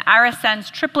life from the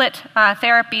ARASENS triplet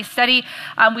therapy study.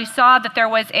 We saw that there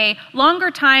was a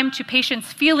longer time to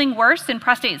patients feeling worse in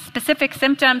prostate-specific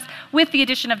symptoms with the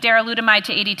addition of darolutamide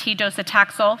to ADT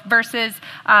docetaxel versus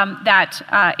that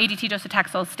ADT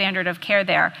docetaxel standard of care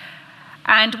there.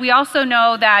 And we also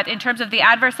know that in terms of the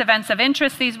adverse events of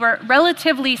interest, these were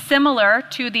relatively similar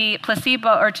to the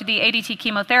placebo or to the ADT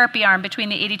chemotherapy arm between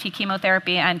the ADT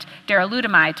chemotherapy and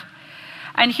darolutamide.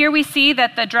 And here we see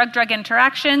that the drug-drug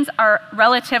interactions are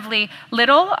relatively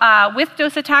little with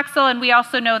docetaxel, and we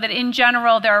also know that in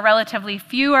general there are relatively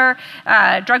fewer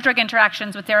drug-drug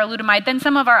interactions with darolutamide than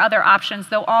some of our other options,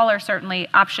 though all are certainly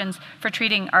options for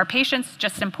treating our patients,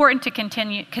 just important to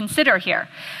consider here.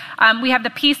 We have the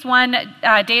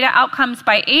PEACE-1 data outcomes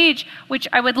by age, which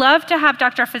I would love to have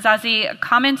Dr. Fizazi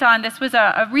comment on. This was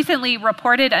a recently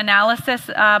reported analysis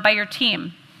by your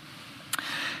team.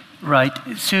 Right.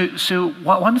 So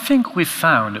one thing we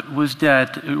found was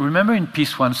that, remember in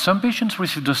PEACE-1, some patients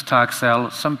received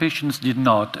docetaxel, some patients did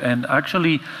not, and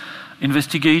actually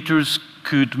investigators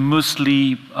could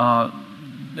mostly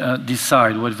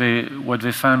decide what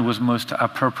they found was most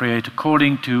appropriate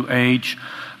according to age,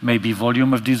 maybe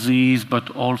volume of disease,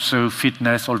 but also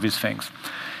fitness, all these things.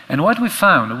 And what we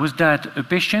found was that a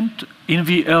patient in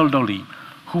the elderly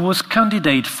who was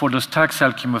candidate for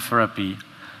docetaxel chemotherapy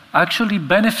actually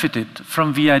benefited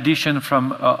from the addition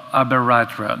from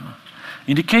abiraterone,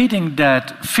 indicating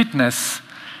that fitness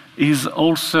is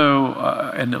also,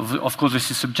 and of course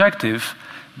this is subjective,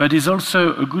 but is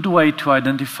also a good way to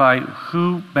identify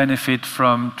who benefit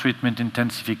from treatment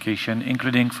intensification,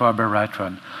 including for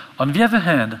abiraterone. On the other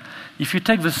hand, if you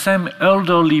take the same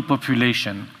elderly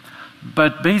population,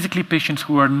 but basically patients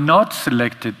who are not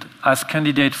selected as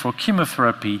candidates for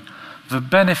chemotherapy, the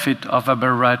benefit of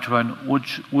abiraterone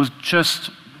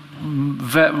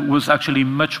was actually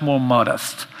much more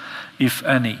modest, if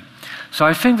any. So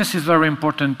I think this is very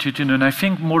important to know, and I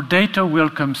think more data will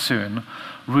come soon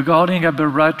regarding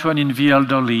abiraterone in the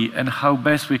elderly and how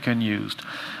best we can use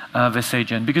this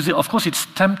agent. Because of course it's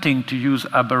tempting to use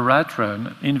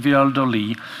abiraterone in the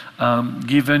elderly,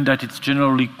 given that it's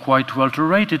generally quite well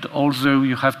tolerated, although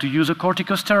you have to use a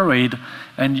corticosteroid,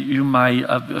 and you might,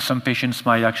 some patients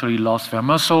might actually lose their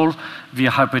muscle, the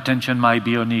hypertension might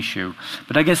be an issue.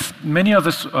 But I guess many of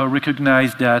us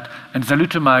recognize that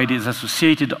enzalutamide is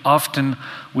associated often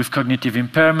with cognitive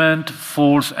impairment,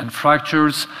 falls and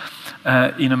fractures,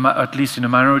 at least in a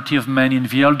minority of men in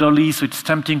the elderly, so it's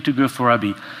tempting to go for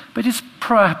ABI. But it's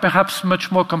perhaps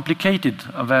much more complicated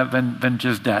than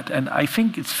just that. And I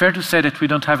think it's fair to say that we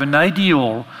don't have an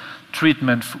ideal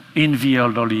treatment in the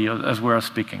elderly as we are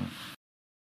speaking.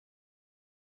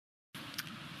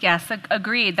 Yes,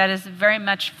 agreed. That is very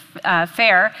much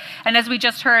fair. And as we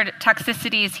just heard,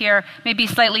 toxicities here may be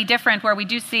slightly different, where we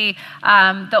do see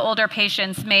the older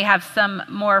patients may have some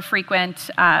more frequent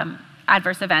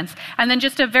adverse events. And then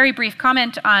just a very brief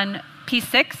comment on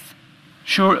P6.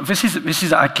 Sure. This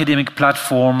is an academic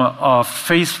platform of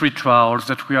phase 3 trials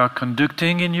that we are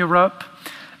conducting in Europe.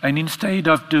 And instead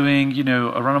of doing, a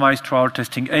randomized trial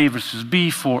testing A versus B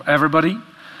for everybody,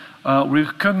 we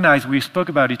recognize, we spoke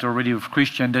about it already with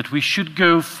Christian, that we should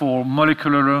go for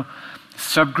molecular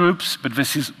subgroups, but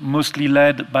this is mostly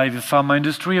led by the pharma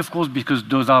industry, of course, because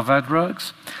those are their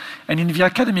drugs. And in the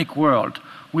academic world,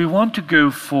 we want to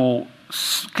go for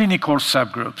clinical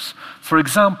subgroups. For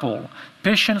example,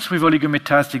 patients with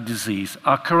oligometastatic disease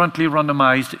are currently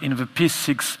randomized in the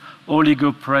P6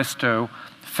 oligopresto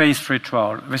phase 3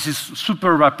 trial. This is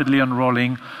super rapidly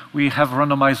enrolling. We have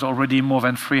randomized already more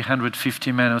than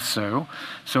 350 men or so.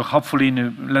 So hopefully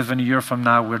in less than a year from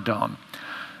now, we're done.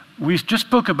 We just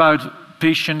spoke about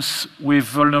patients with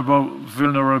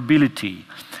vulnerability.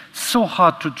 So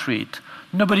hard to treat.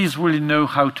 Nobody's really know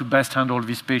how to best handle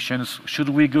these patients. Should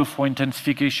we go for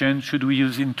intensification? Should we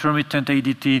use intermittent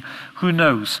ADT? Who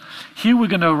knows? Here we're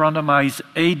going to randomize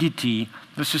ADT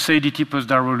versus ADT plus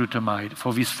darolutamide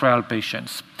for these frail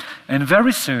patients. And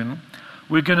very soon,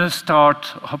 we're going to start,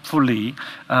 hopefully,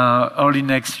 early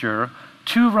next year,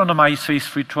 2 randomized phase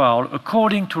 3 trials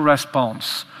according to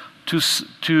response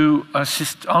to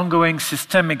ongoing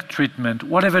systemic treatment,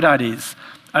 whatever that is,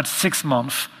 at 6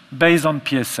 months based on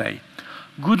PSA.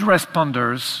 Good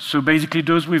responders, so basically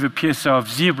those with a PSA of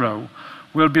 0,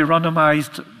 will be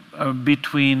randomized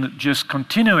between just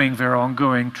continuing their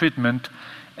ongoing treatment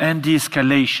and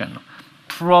de-escalation,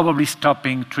 probably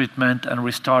stopping treatment and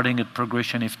restarting at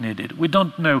progression if needed. We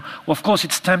don't know. Well, of course,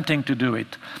 it's tempting to do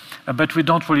it, but we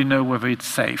don't really know whether it's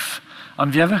safe.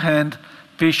 On the other hand,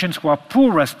 patients who are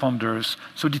poor responders,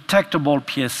 so detectable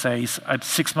PSAs at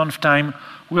 6 months' time,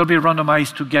 will be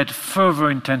randomized to get further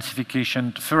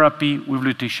intensification therapy with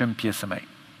lutetium PSMA.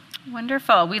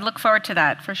 Wonderful. We look forward to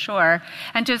that for sure.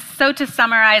 And to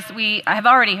summarize, we have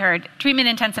already heard treatment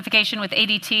intensification with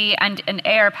ADT and an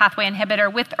AR pathway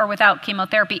inhibitor with or without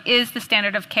chemotherapy is the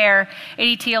standard of care.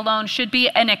 ADT alone should be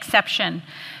an exception.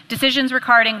 Decisions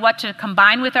regarding what to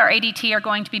combine with our ADT are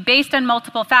going to be based on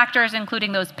multiple factors,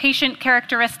 including those patient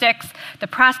characteristics, the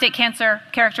prostate cancer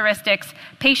characteristics,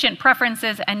 patient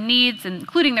preferences and needs,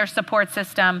 including their support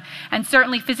system, and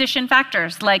certainly physician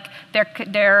factors like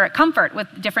their comfort with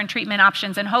different treatment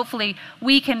options. And hopefully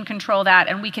we can control that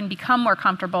and we can become more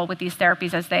comfortable with these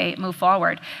therapies as they move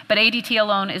forward. But ADT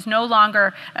alone is no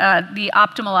longer the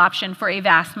optimal option for a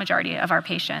vast majority of our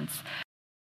patients.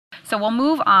 So we'll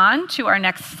move on to our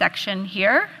next section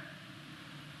here.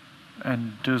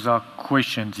 And those are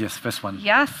questions. Yes, first one.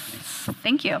 Yes,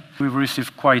 thank you. We've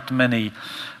received quite many.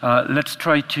 Let's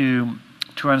try to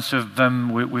answer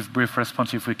them with brief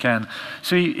response if we can.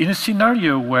 So in a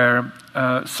scenario where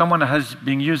someone has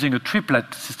been using a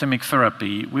triplet systemic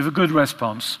therapy with a good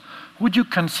response, would you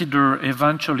consider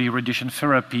eventually radiation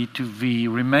therapy to the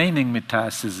remaining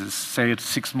metastases, say at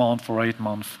 6 months or 8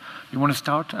 months? You want to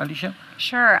start, Alicia?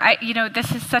 Sure.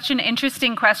 This is such an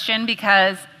interesting question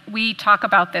because we talk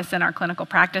about this in our clinical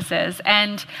practices.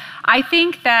 And I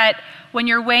think that when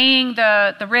you're weighing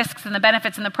the risks and the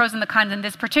benefits and the pros and the cons in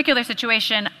this particular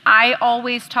situation, I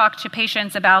always talk to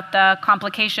patients about the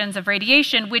complications of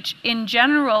radiation, which in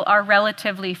general are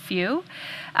relatively few.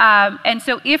 And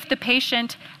so if the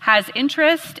patient has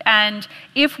interest and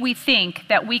if we think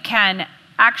that we can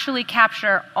actually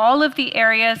capture all of the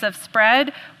areas of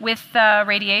spread with the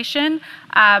radiation,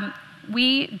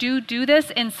 we do this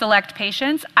in select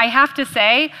patients. I have to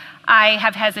say, I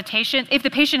have hesitation. If the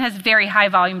patient has very high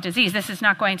volume disease, this is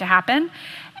not going to happen.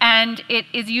 And it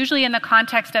is usually in the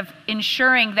context of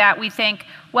ensuring that we think,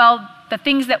 well, the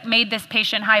things that made this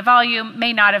patient high volume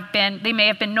may have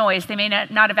been noise. They may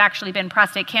not have actually been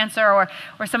prostate cancer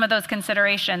or some of those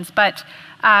considerations. But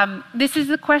this is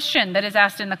the question that is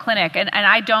asked in the clinic. And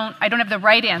I don't have the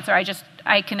right answer.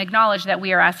 I can acknowledge that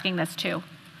we are asking this too.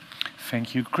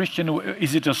 Thank you. Christian,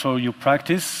 is it also your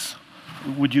practice?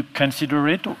 Would you consider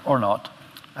it or not?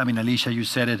 I mean, Alicia, you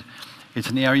said it. It's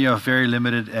an area of very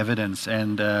limited evidence,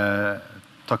 and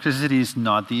toxicity is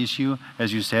not the issue,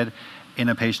 as you said, in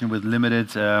a patient with limited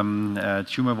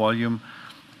tumor volume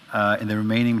in the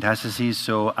remaining metastases.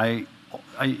 So I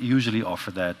usually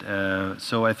offer that.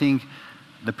 So I think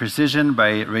the precision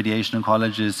by radiation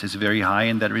oncologists is very high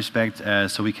in that respect,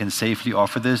 so we can safely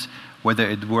offer this. Whether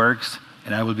it works,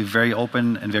 and I will be very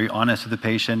open and very honest with the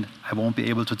patient, I won't be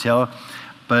able to tell.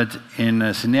 But in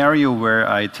a scenario where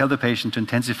I tell the patient to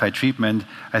intensify treatment,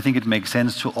 I think it makes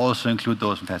sense to also include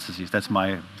those metastases. That's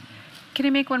my... Can I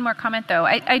make one more comment, though?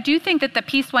 I do think that the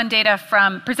PEACE-1 data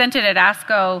presented at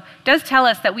ASCO does tell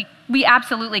us that we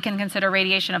absolutely can consider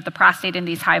radiation of the prostate in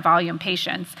these high-volume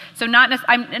patients. So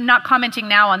I'm not commenting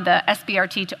now on the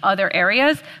SBRT to other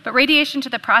areas, but radiation to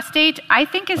the prostate, I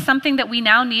think, is something that we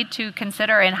now need to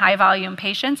consider in high-volume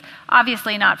patients.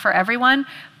 Obviously not for everyone,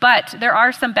 but there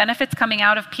are some benefits coming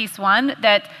out of PEACE-1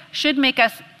 that should make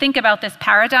us think about this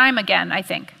paradigm again, I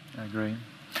think. I agree.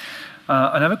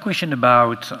 Another question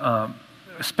about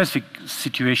specific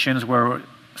situations where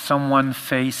someone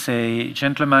faces a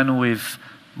gentleman with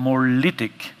more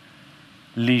lytic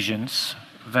lesions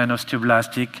than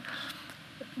osteoblastic.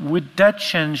 Would that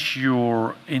change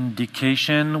your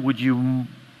indication? Would you,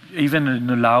 even in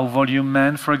a low volume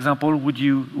man, for example,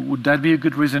 would that be a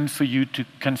good reason for you to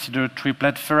consider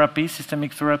triplet therapy,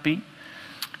 systemic therapy?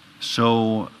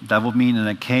 So that would mean in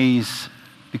a case,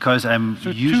 because I'm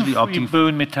usually opting for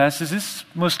bone metastasis,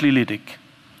 mostly lytic.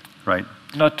 Right.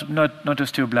 Not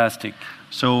osteoblastic.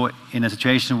 So in a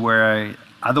situation where I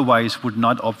otherwise would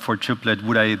not opt for triplet,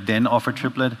 would I then offer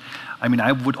triplet? I mean,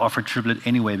 I would offer triplet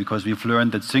anyway because we've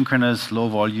learned that synchronous, low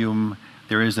volume,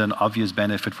 there is an obvious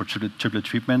benefit for triplet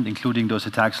treatment, including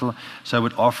docetaxel. So I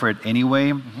would offer it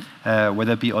anyway,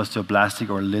 whether it be osteoblastic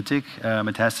or lytic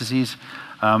metastases.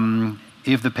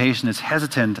 If the patient is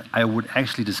hesitant, I would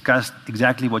actually discuss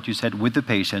exactly what you said with the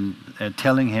patient,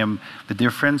 telling him the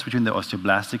difference between the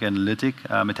osteoblastic and lytic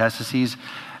metastases,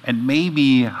 and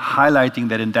maybe highlighting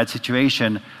that in that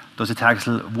situation,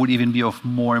 docetaxel would even be of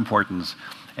more importance,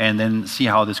 and then see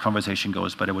how this conversation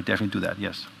goes. But I would definitely do that,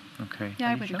 yes. Okay. Yeah,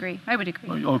 I would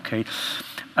agree. Okay.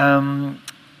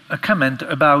 A comment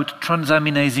about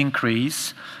transaminase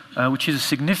increase, which is a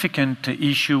significant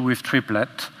issue with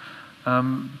triplet.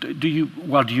 Do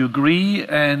you agree,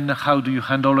 and how do you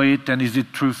handle it, and is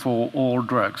it true for all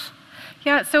drugs?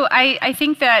 Yeah, so I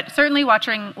think that certainly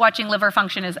watching liver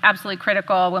function is absolutely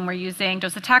critical when we're using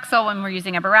docetaxel, when we're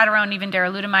using abiraterone, even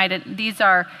darolutamide. These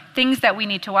are things that we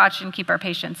need to watch and keep our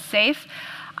patients safe.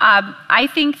 I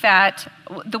think that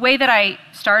the way that I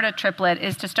start a triplet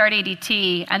is to start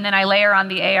ADT, and then I layer on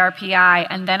the ARPI,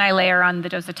 and then I layer on the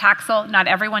docetaxel. Not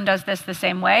everyone does this the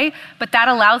same way, but that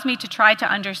allows me to try to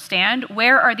understand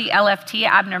where are the LFT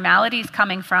abnormalities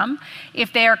coming from.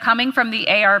 If they are coming from the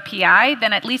ARPI,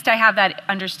 then at least I have that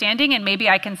understanding, and maybe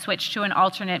I can switch to an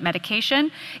alternate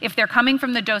medication. If they're coming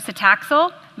from the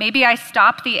docetaxel, maybe I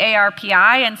stop the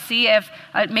ARPI and see if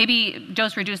maybe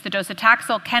dose reduce the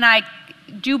docetaxel. Can I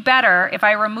do better if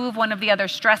I remove one of the other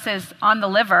stresses on the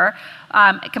liver,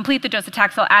 complete the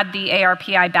docetaxel, add the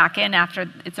ARPI back in after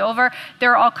it's over?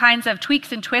 There are all kinds of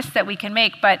tweaks and twists that we can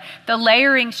make, but the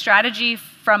layering strategy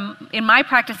in my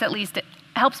practice at least, it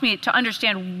helps me to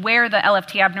understand where the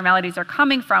LFT abnormalities are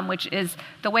coming from, which is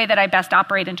the way that I best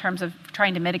operate in terms of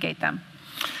trying to mitigate them.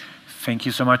 Thank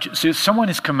you so much. So someone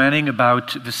is commenting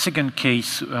about the second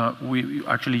case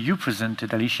you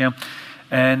presented, Alicia.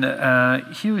 And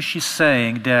he or she's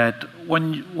saying that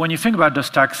when you think about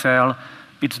docetaxel,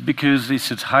 it's because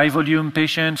it's high volume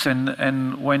patients,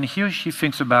 and when he or she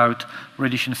thinks about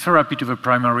radiation therapy to the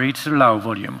primary, it's a low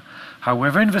volume.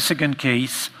 However, in the second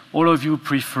case, all of you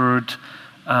preferred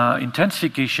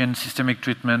intensification systemic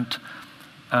treatment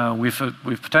with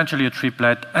potentially a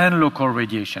triplet and local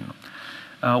radiation.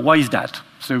 Why is that?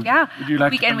 So would you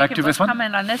like to come back to this one?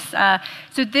 Comment on this.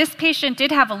 So this patient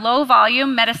did have a low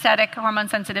volume metastatic hormone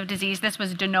sensitive disease. This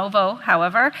was de novo,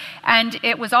 however, and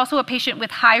it was also a patient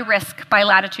with high risk by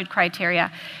latitude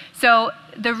criteria. So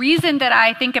the reason that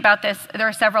I think about this, there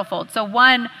are several fold. So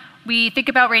one, we think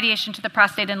about radiation to the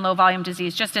prostate in low volume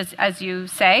disease, just as you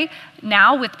say.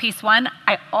 Now with PIS1,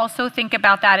 I also think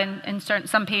about that in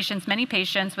some patients, many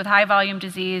patients with high volume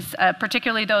disease,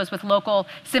 particularly those with local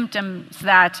symptoms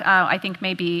that I think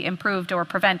may be improved or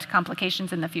prevent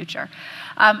complications in the future.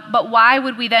 But why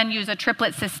would we then use a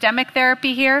triplet systemic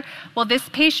therapy here? Well, this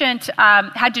patient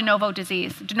had de novo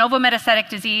disease. De novo metastatic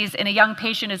disease in a young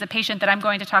patient is a patient that I'm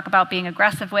going to talk about being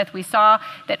aggressive with. We saw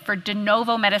that for de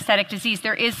novo metastatic disease,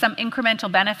 there is some incremental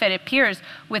benefit, it appears,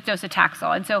 with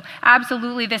docetaxel. And so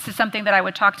absolutely, this is something that I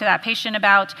would talk to that patient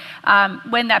about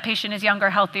when that patient is younger,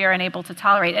 healthier, and able to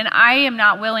tolerate. And I am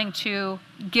not willing to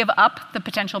give up the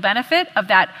potential benefit of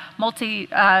that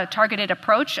multi-targeted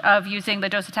approach of using the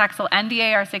docetaxel and the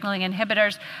AR signaling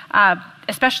inhibitors,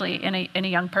 especially in a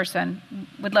young person.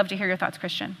 Would love to hear your thoughts,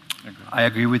 Christian. I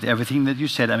agree with everything that you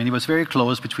said. I mean, it was very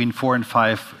close between 4 and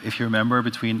 5, if you remember,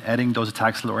 between adding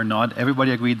docetaxel or not.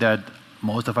 Everybody agreed that,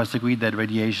 most of us agreed that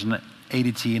radiation,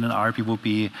 ADT, and an ARPI would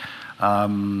be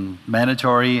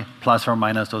mandatory, plus or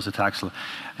minus docetaxel.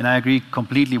 And I agree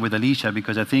completely with Alicia,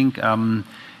 because I think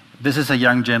this is a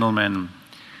young gentleman.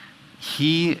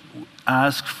 He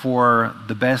asked for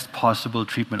the best possible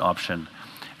treatment option.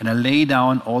 And I lay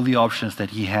down all the options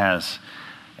that he has.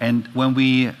 And when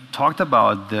we talked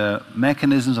about the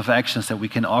mechanisms of actions that we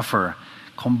can offer,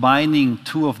 combining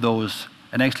 2 of those,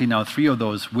 and actually now 3 of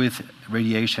those with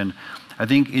radiation, I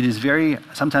think it is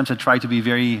sometimes I try to be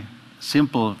very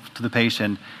simple to the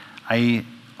patient. I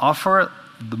offer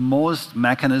the most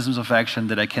mechanisms of action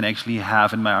that I can actually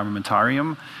have in my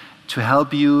armamentarium to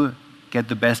help you get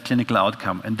the best clinical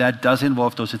outcome. And that does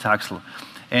involve docetaxel.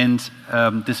 And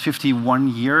this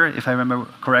 51-year, if I remember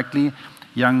correctly,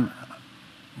 young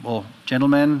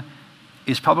gentleman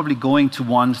is probably going to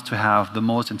want to have the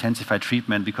most intensified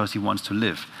treatment because he wants to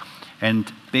live.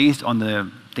 And based on the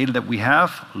data that we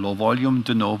have, low volume,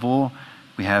 de novo,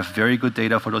 we have very good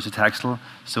data for docetaxel,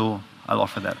 so I'll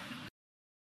offer that.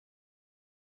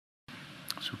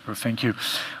 Super, thank you.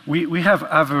 We have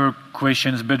other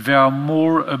questions, but they are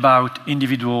more about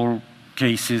individual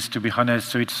cases, to be honest,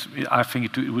 so I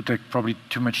think it would take probably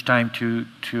too much time to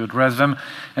address them.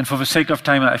 And for the sake of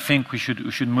time, I think we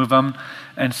should move on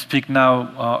and speak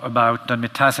now about the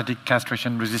metastatic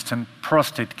castration-resistant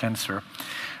prostate cancer.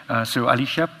 So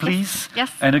Alicia, please.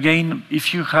 Yes. And again,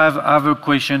 if you have other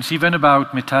questions, even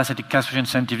about metastatic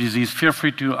castration-sensitive disease, feel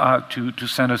free to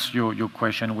send us your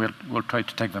question. We'll try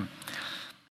to take them.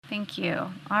 Thank you.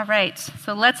 All right.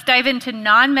 So let's dive into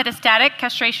non-metastatic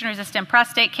castration-resistant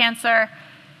prostate cancer.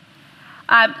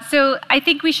 So I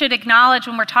think we should acknowledge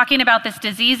when we're talking about this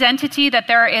disease entity that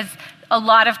there is a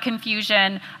lot of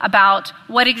confusion about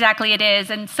what exactly it is.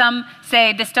 And some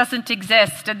say this doesn't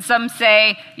exist. And some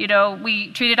say,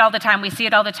 we treat it all the time. We see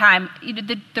it all the time.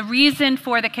 The reason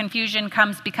for the confusion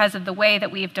comes because of the way that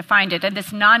we've defined it. And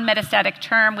this non-metastatic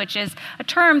term, which is a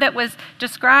term that was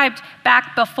described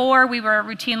back before we were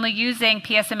routinely using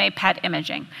PSMA PET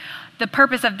imaging. The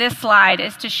purpose of this slide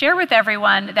is to share with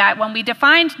everyone that when we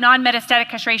defined non-metastatic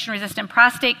castration-resistant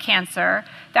prostate cancer,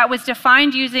 that was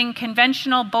defined using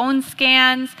conventional bone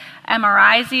scans,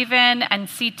 MRIs even, and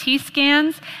CT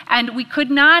scans, and we could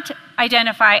not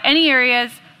identify any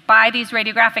areas by these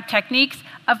radiographic techniques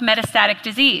of metastatic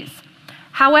disease.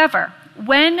 However,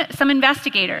 when some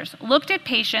investigators looked at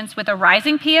patients with a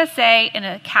rising PSA and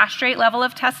a castrate level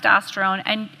of testosterone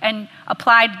and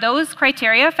applied those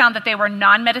criteria, found that they were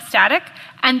non-metastatic,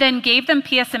 and then gave them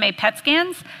PSMA PET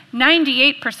scans,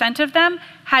 98% of them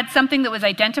had something that was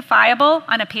identifiable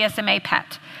on a PSMA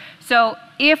PET. So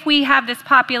if we have this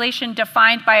population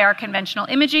defined by our conventional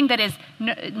imaging that is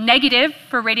negative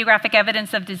for radiographic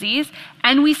evidence of disease,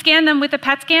 and we scan them with a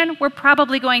PET scan, we're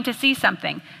probably going to see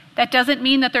something. That doesn't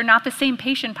mean that they're not the same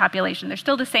patient population. They're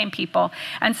still the same people.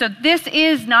 And so this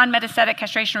is non-metastatic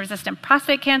castration-resistant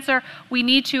prostate cancer. We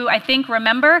need to, I think,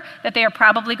 remember that they are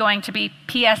probably going to be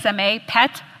PSMA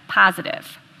PET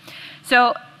positive.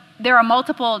 So there are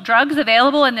multiple drugs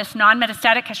available in this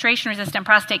non-metastatic castration-resistant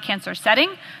prostate cancer setting.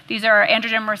 These are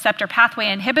androgen receptor pathway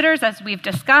inhibitors, as we've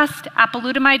discussed,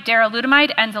 apalutamide,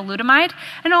 darolutamide, enzalutamide,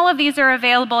 and all of these are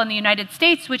available in the United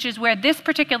States, which is where this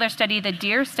particular study, the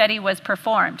DEER study, was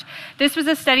performed. This was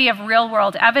a study of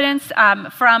real-world evidence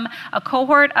from a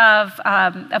cohort of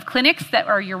clinics that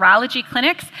are urology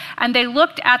clinics, and they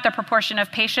looked at the proportion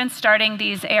of patients starting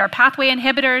these AR pathway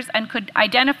inhibitors and could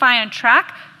identify and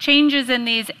track changes in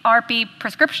these ARPI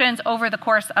prescriptions over the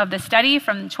course of the study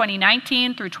from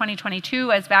 2019 through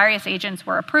 2022 as various agents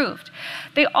were approved.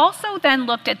 They also then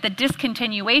looked at the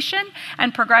discontinuation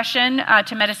and progression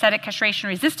to metastatic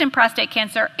castration-resistant prostate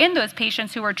cancer in those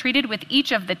patients who were treated with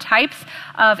each of the types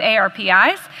of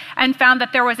ARPIs and found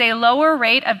that there was a lower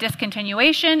rate of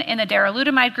discontinuation in the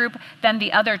darolutamide group than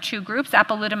the other two groups,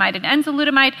 apalutamide and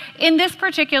enzalutamide, in this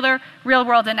particular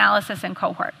real-world analysis and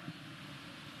cohort.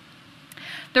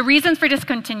 The reasons for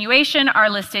discontinuation are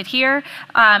listed here.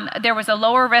 There was a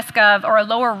lower risk of, or a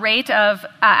lower rate of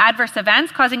adverse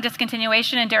events causing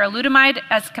discontinuation in darolutamide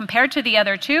as compared to the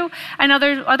other two. And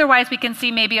otherwise, we can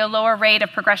see maybe a lower rate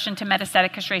of progression to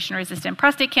metastatic castration-resistant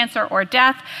prostate cancer or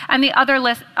death. And the other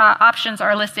options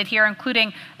are listed here,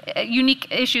 including unique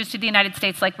issues to the United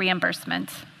States like reimbursement.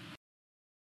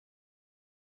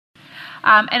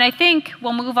 And I think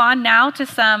we'll move on now to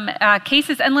some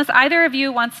cases. Unless either of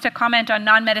you wants to comment on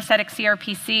non-metastatic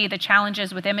CRPC, the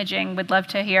challenges with imaging, would love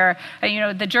to hear.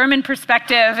 The German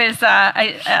perspective is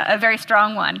a very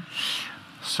strong one.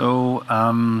 So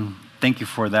thank you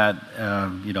for that.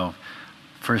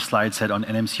 First slide said on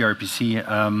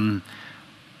NMCRPC.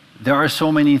 There are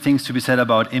so many things to be said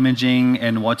about imaging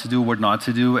and what to do, what not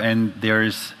to do, and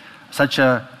there's such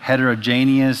a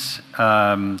heterogeneous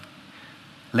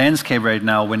landscape right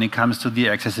now when it comes to the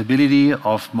accessibility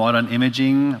of modern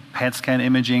imaging, PET scan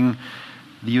imaging.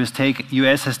 The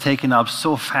US has taken up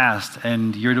so fast,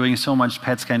 and you're doing so much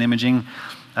PET scan imaging,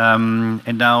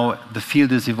 and now the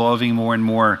field is evolving more and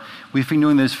more. We've been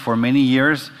doing this for many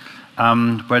years,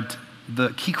 but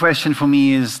the key question for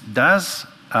me is, does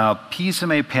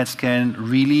PSMA PET scan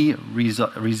really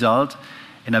result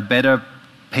in a better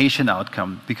patient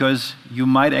outcome? Because you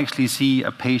might actually see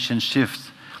a patient shift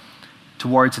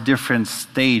towards a different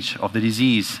stage of the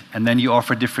disease, and then you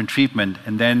offer different treatment,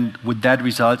 and then would that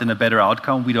result in a better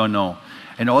outcome? We don't know.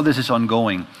 And all this is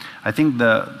ongoing. I think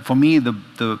for me,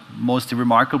 the most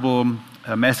remarkable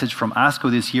message from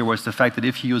ASCO this year was the fact that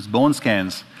if you use bone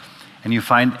scans and you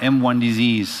find M1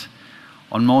 disease,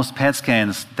 on most PET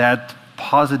scans, that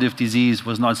positive disease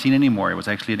was not seen anymore. It was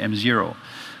actually an M0.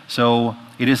 So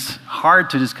it is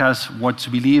hard to discuss what to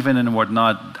believe in and what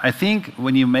not. I think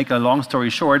when you make a long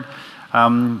story short,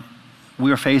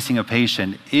 we are facing a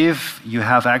patient. If you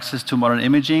have access to modern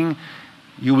imaging,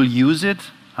 you will use it,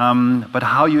 but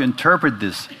how you interpret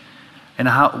this and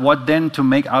what then to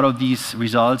make out of these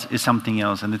results is something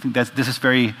else. And I think this is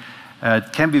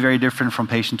can be very different from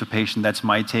patient to patient. That's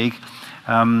my take.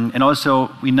 And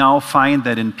also, we now find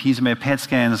that in PSMA PET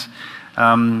scans,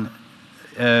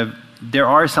 There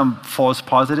are some false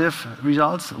positive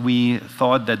results. We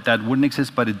thought that that wouldn't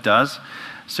exist, but it does.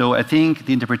 So I think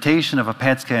the interpretation of a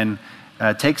PET scan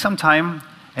takes some time,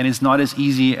 and it's not as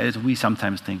easy as we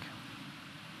sometimes think.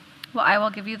 Well, I will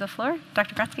give you the floor,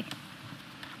 Dr. Gretzky.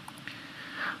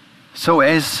 So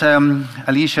as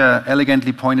Alicia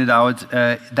elegantly pointed out,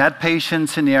 that patient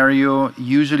scenario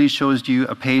usually shows you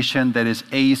a patient that is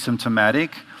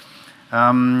asymptomatic.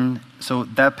 So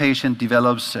that patient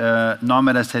develops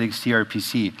non-metastatic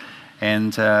CRPC.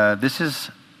 And this is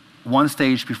one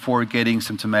stage before getting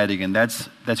symptomatic, and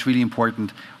that's really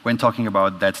important when talking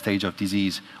about that stage of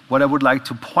disease. What I would like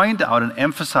to point out and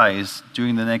emphasize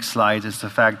during the next slide is the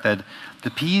fact that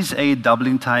the PSA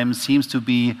doubling time seems to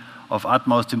be of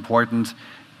utmost importance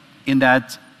in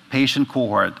that patient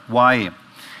cohort. Why?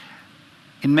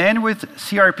 In men with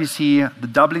CRPC, the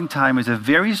doubling time is a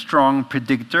very strong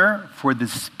predictor for the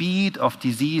speed of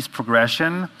disease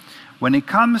progression when it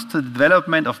comes to the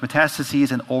development of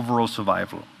metastases and overall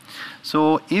survival.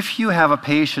 So if you have a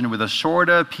patient with a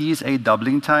shorter PSA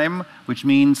doubling time, which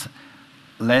means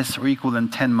less or equal than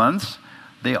 10 months,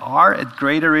 they are at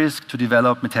greater risk to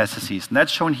develop metastases. And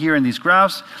that's shown here in these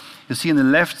graphs. You see on the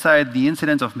left side the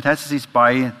incidence of metastases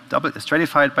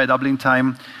stratified by doubling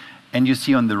time, and you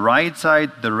see on the right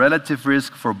side the relative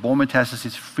risk for bone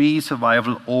metastasis-free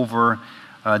survival over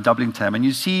doubling time. And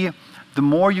you see the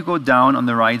more you go down on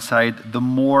the right side, the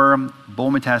more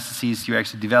bone metastases you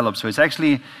actually develop. So it's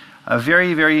actually a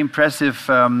very, very impressive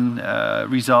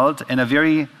result and a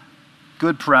very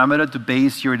good parameter to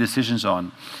base your decisions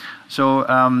on. So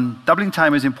doubling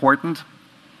time is important.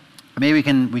 Maybe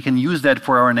we can use that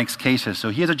for our next cases. So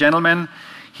here's a gentleman.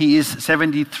 He is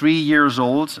 73 years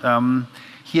old.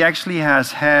 He actually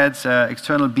has had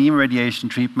external beam radiation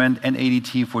treatment and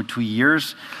ADT for 2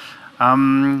 years.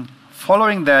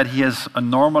 Following that, he has a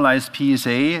normalized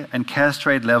PSA and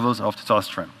castrate levels of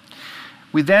testosterone.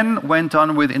 We then went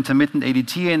on with intermittent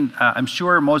ADT, and I'm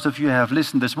sure most of you have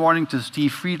listened this morning to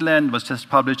Steve Friedland, was just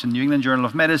published in the New England Journal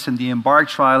of Medicine, the EMBARK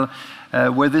trial,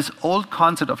 where this old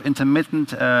concept of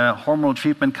intermittent hormonal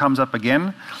treatment comes up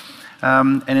again.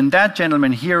 And in that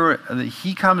gentleman here,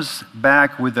 he comes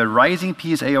back with a rising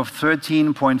PSA of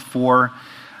 13.4,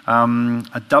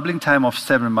 a doubling time of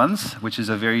 7 months, which is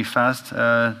a very fast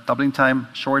doubling time,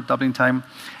 short doubling time,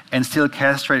 and still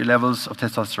castrate levels of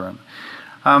testosterone.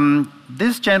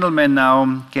 This gentleman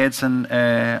now gets an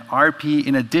RP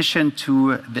in addition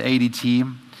to the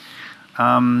ADT.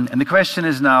 And the question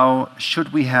is now,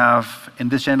 should we have, in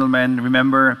this gentleman,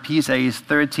 remember, PSA is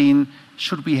 13,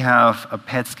 should we have a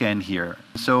PET scan here?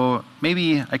 So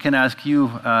maybe I can ask you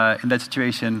in that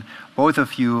situation, both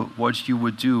of you, what you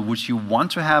would do. Would you want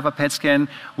to have a PET scan?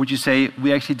 Would you say,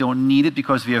 we actually don't need it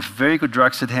because we have very good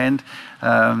drugs at hand?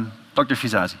 Dr.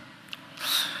 Fizazi.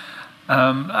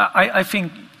 I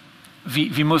think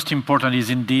the most important is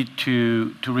indeed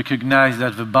to recognize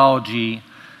that the biology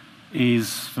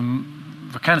is,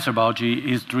 the cancer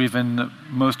biology is driven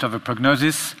most of the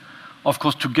prognosis, of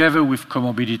course, together with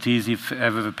comorbidities if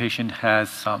ever the patient has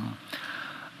some.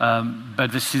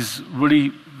 But this is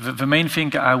really the main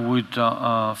thing I would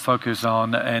focus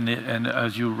on, and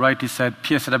as you rightly said,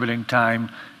 PSA doubling time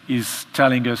is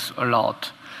telling us a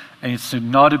lot. And it's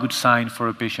not a good sign for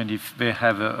a patient if they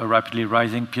have a rapidly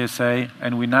rising PSA.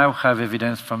 And we now have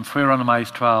evidence from 3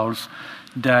 randomized trials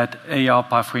that AR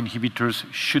pathway inhibitors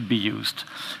should be used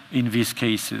in these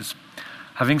cases.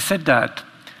 Having said that,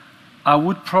 I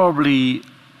would probably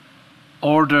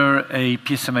order a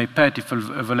PSMA PET if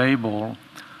available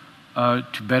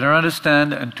to better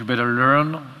understand and to better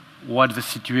learn what the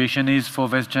situation is for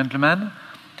this gentleman.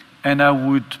 And I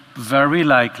would very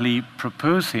likely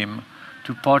propose him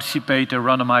to participate in a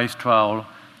randomized trial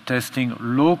testing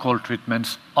local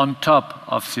treatments on top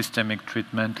of systemic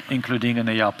treatment, including an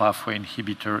AR pathway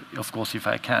inhibitor, of course, if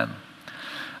I can.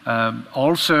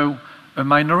 Also, a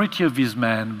minority of these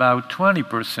men, about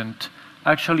 20%,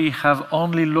 actually have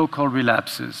only local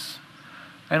relapses.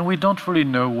 And we don't really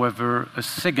know whether a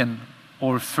second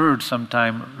or third,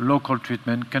 sometime, local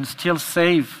treatment can still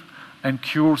save and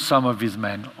cure some of these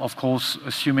men, of course,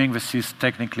 assuming this is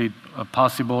technically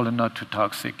possible and not too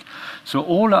toxic. So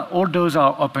all those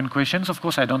are open questions. Of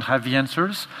course, I don't have the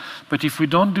answers, but if we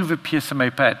don't do the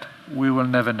PSMA PET, we will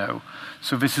never know.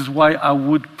 So this is why I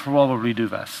would probably do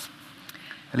this.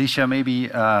 Alicia,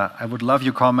 maybe I would love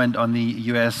your comment on the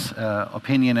US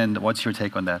opinion, and what's your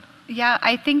take on that? Yeah,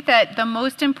 I think that the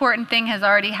most important thing has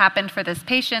already happened for this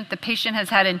patient. The patient has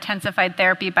had intensified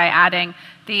therapy by adding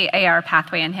the AR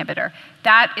pathway inhibitor.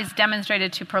 That is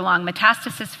demonstrated to prolong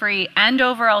metastasis-free and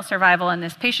overall survival in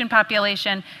this patient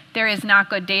population. There is not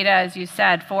good data, as you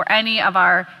said, for any of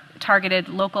our targeted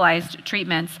localized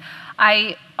treatments.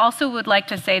 I also would like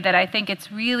to say that I think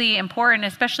it's really important,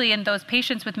 especially in those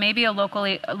patients with maybe a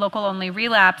local-only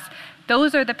relapse.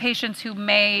 Those are the patients who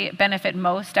may benefit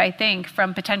most, I think,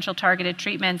 from potential targeted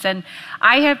treatments. And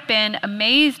I have been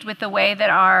amazed with the way that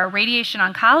our radiation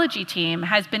oncology team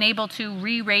has been able to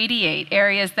re-radiate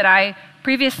areas that I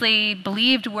previously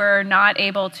believed were not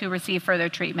able to receive further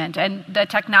treatment. And the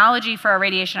technology for our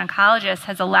radiation oncologists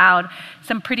has allowed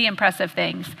some pretty impressive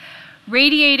things.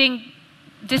 Radiating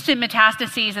distant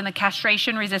metastases in the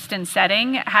castration-resistant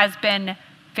setting has been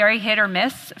very hit or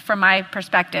miss from my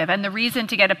perspective. And the reason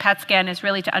to get a PET scan is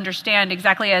really to understand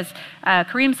exactly as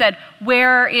Karim said,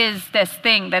 where is this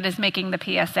thing that is making the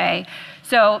PSA?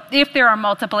 So if there are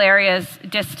multiple areas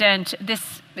distant,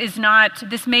 this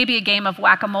may be a game of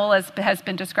whack-a-mole, as has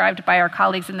been described by our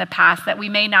colleagues in the past, that we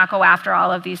may not go after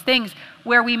all of these things,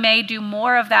 where we may do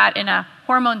more of that in a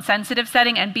hormone-sensitive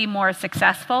setting and be more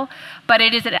successful, but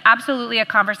it is absolutely a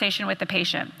conversation with the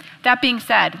patient. That being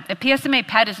said, if PSMA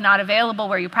PET is not available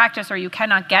where you practice or you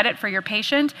cannot get it for your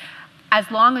patient, as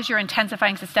long as you're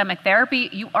intensifying systemic therapy,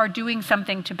 you are doing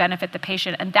something to benefit the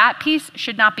patient, and that piece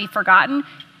should not be forgotten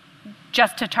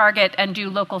just to target and do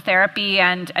local therapy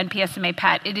and PSMA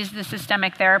PET. It is the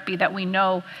systemic therapy that we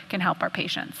know can help our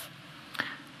patients.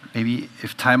 Maybe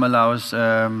if time allows,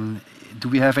 do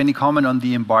we have any comment on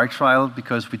the EMBARK trial?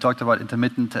 Because we talked about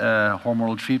intermittent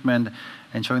hormonal treatment,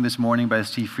 and showing this morning by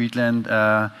Steve Friedland,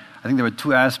 I think there were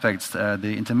two aspects,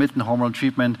 the intermittent hormonal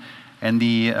treatment and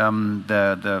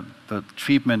the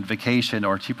treatment vacation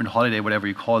or treatment holiday, whatever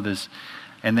you call this.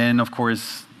 And then, of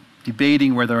course,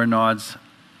 debating whether or not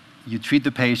you treat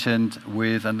the patient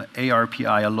with an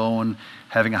ARPI alone,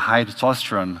 having a high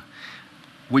testosterone,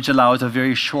 which allows a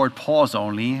very short pause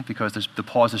only, because the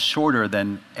pause is shorter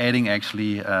than adding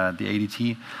actually the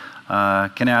ADT.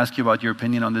 Can I ask you about your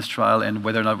opinion on this trial and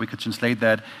whether or not we could translate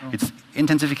that? It's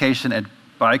intensification at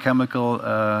biochemical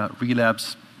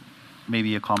relapse.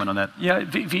 Maybe a comment on that. Yeah,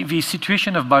 the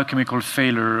situation of biochemical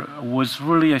failure was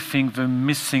really, I think, the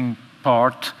missing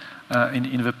part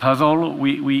in the puzzle.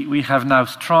 We have now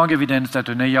strong evidence that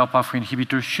an AR pathway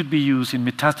inhibitor should be used in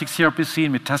metastatic CRPC,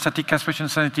 in metastatic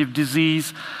castration-sensitive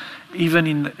disease, even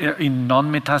in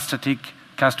non-metastatic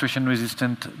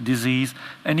castration-resistant disease,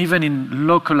 and even in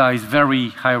localized, very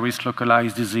high-risk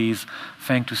localized disease,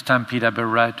 thanks to Stampede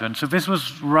aberration. So this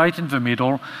was right in the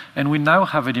middle, and we now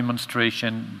have a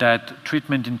demonstration that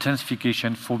treatment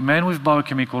intensification for men with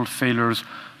biochemical failures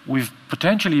with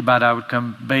potentially bad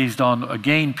outcome based on,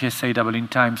 again, PSA doubling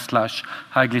time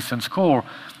 / high Gleason score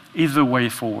is the way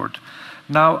forward.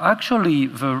 Now, actually,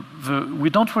 we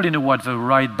don't really know what the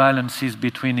right balance is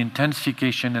between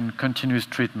intensification and continuous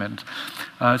treatment.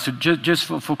 So just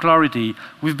for clarity,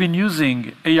 we've been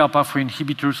using AR pathway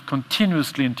inhibitors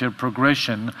continuously until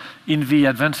progression in the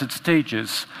advanced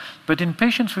stages. But in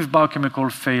patients with biochemical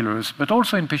failures, but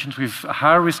also in patients with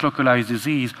high-risk localized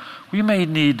disease, we may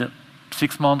need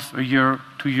 6 months, a year,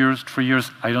 2 years, 3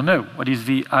 years, I don't know what is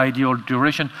the ideal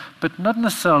duration, but not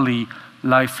necessarily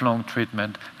lifelong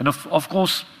treatment. And of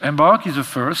course, EMBARK is the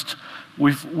first.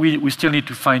 We still need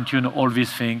to fine-tune all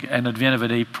these things, and at the end of the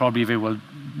day, probably there will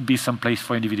be some place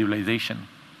for individualization.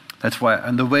 That's why,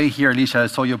 on the way here, Alicia, I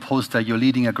saw your poster, you're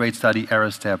leading a great study,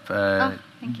 AROSTEP.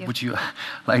 Thank you. Would you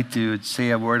like to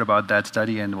say a word about that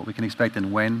study and what we can expect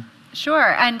and when?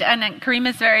 Sure, and Karim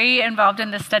is very involved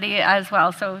in this study as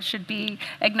well, so should be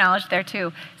acknowledged there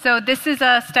too. So this is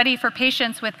a study for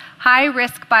patients with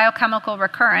high-risk biochemical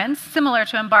recurrence, similar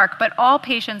to EMBARK, but all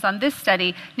patients on this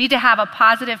study need to have a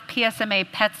positive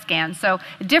PSMA PET scan. So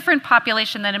a different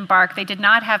population than EMBARK. They did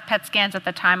not have PET scans at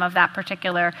the time of that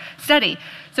particular study.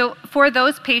 So for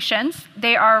those patients,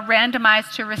 they are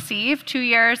randomized to receive 2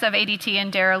 years of ADT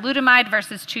and darolutamide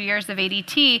versus 2 years of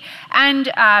ADT,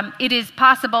 and it is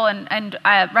possible and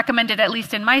recommended, at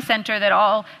least in my center, that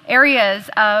all areas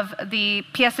of the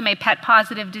PSMA PET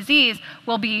positive disease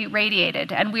will be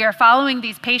radiated. And we are following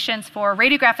these patients for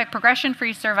radiographic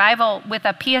progression-free survival with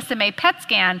a PSMA PET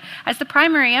scan as the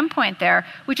primary endpoint there,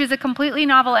 which is a completely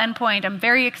novel endpoint. I'm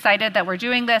very excited that we're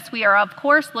doing this. We are, of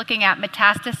course, looking at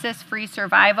metastasis-free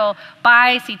survival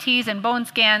by CTs and bone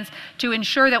scans to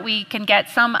ensure that we can get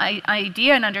some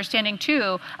idea and understanding,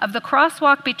 too, of the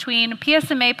crosswalk between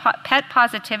PSMA PET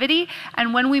positivity activity,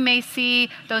 and when we may see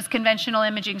those conventional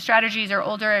imaging strategies or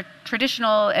older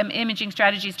traditional imaging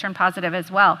strategies turn positive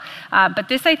as well. But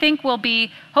this, I think, will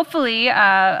be hopefully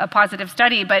a positive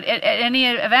study. But at any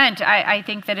event, I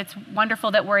think that it's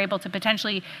wonderful that we're able to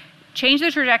potentially change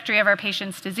the trajectory of our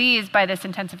patient's disease by this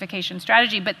intensification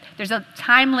strategy, but there's a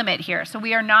time limit here. So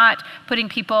we are not putting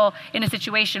people in a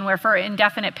situation where for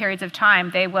indefinite periods of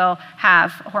time they will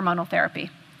have hormonal therapy.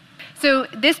 So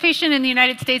this patient in the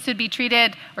United States would be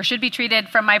treated, or should be treated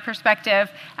from my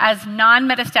perspective, as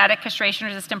non-metastatic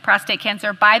castration-resistant prostate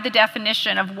cancer by the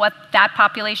definition of what that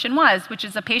population was, which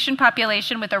is a patient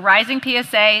population with a rising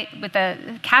PSA, with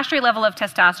a castrate level of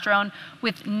testosterone,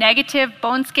 with negative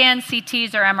bone scans,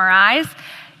 CTs, or MRIs.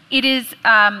 It is,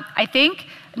 I think,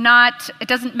 it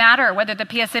doesn't matter whether the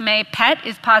PSMA PET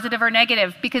is positive or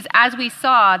negative, because as we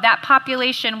saw, that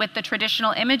population with the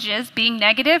traditional images being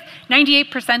negative,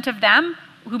 98% of them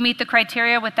who meet the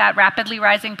criteria with that rapidly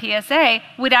rising PSA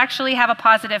would actually have a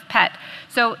positive PET.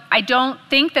 So I don't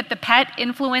think that the PET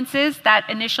influences that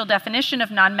initial definition of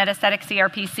non-metastatic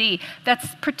CRPC.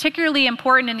 That's particularly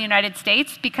important in the United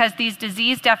States because these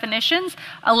disease definitions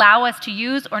allow us to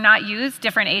use or not use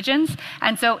different agents.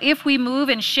 And so if we move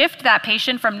and shift that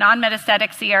patient from non-metastatic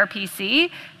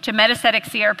CRPC to metastatic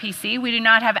CRPC, we do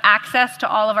not have access to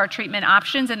all of our treatment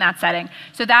options in that setting.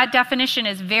 So that definition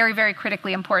is very, very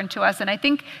critically important to us. And I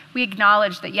think we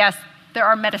acknowledge that, yes, there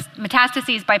are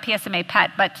metastases by PSMA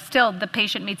PET, but still the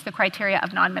patient meets the criteria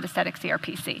of non-metastatic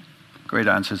CRPC. Great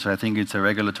answer. So I think it's a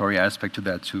regulatory aspect to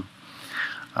that too.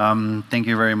 Thank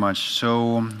you very much.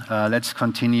 So let's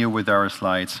continue with our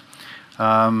slides.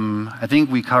 I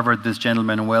think we covered this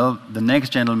gentleman well. The next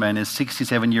gentleman is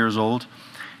 67 years old.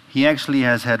 He actually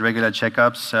has had regular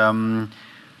checkups.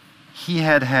 He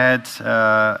had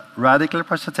radical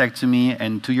prostatectomy,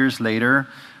 and 2 years later,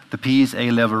 the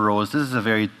PSA level rose. This is a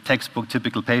very textbook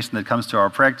typical patient that comes to our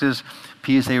practice.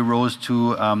 PSA rose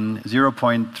to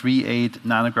 0.38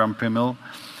 nanogram per mil.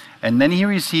 And then he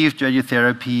received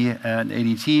radiotherapy and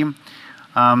ADT.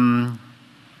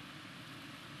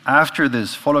 After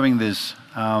this, following this,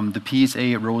 the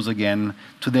PSA rose again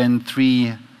to then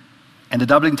 3, and the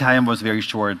doubling time was very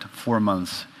short, 4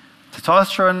 months.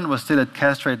 Testosterone was still at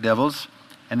castrate levels,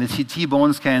 and the CT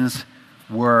bone scans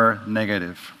were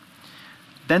negative.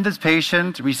 Then this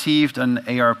patient received an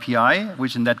ARPI,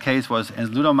 which in that case was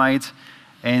enzalutamide,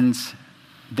 and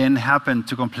then happened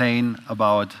to complain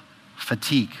about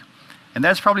fatigue. And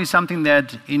that's probably something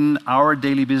that in our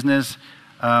daily business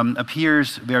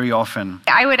appears very often.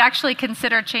 I would actually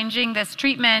consider changing this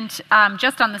treatment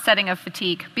just on the setting of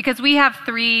fatigue, because we have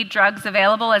 3 drugs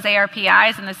available as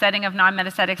ARPIs in the setting of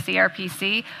non-metastatic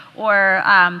CRPC or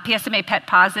PSMA PET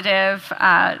positive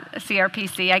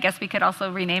CRPC, I guess we could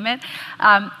also rename it.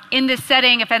 In this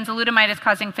setting, if enzalutamide is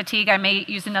causing fatigue, I may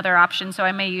use another option. So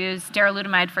I may use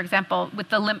darolutamide, for example, with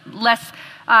the less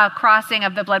crossing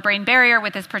of the blood-brain barrier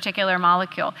with this particular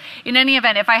molecule. In any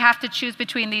event, if I have to choose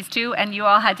between these two, and you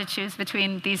all had to choose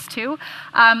between these two,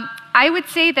 I would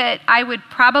say that I would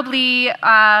probably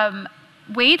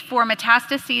wait for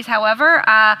metastases. However,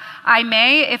 I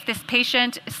may, if this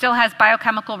patient still has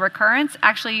biochemical recurrence,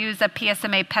 actually use a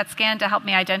PSMA PET scan to help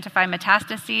me identify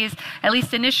metastases, at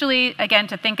least initially, again,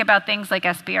 to think about things like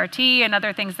SBRT and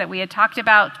other things that we had talked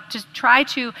about, to try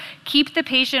to keep the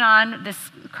patient on this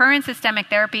current systemic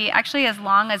therapy actually as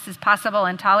long as is possible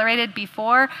and tolerated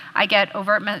before I get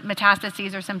overt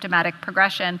metastases or symptomatic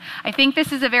progression. I think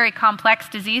this is a very complex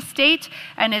disease state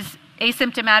and is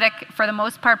asymptomatic for the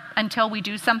most part until we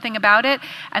do something about it.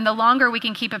 And the longer we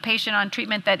can keep a patient on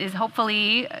treatment that is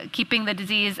hopefully keeping the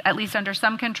disease at least under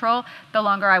some control, the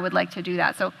longer I would like to do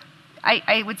that. So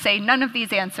I would say none of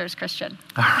these answers, Christian.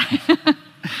 All right.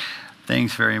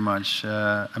 Thanks very much.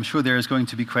 I'm sure there's going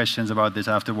to be questions about this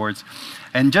afterwards.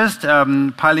 And just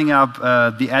piling up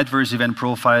the adverse event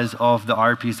profiles of the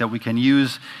RPs that we can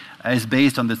use is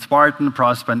based on the Spartan,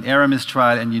 Prosper, and Aramis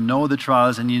trial, and you know the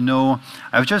trials, and you know,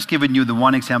 I've just given you the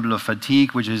one example of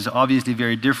fatigue, which is obviously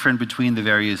very different between the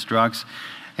various drugs.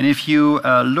 And if you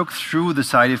look through the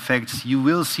side effects, you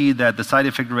will see that the side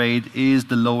effect rate is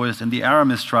the lowest in the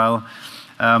Aramis trial.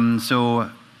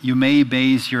 So you may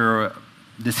base your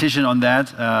decision on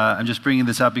that. I'm just bringing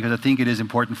this up because I think it is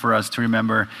important for us to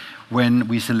remember when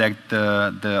we select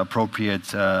the appropriate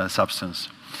substance.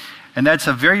 And that's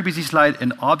a very busy slide,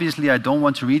 and obviously I don't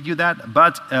want to read you that,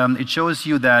 but it shows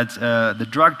you that the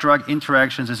drug-drug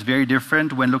interactions is very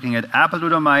different when looking at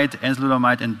apalutamide,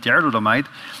 enzalutamide, and darolutamide.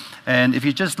 And if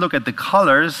you just look at the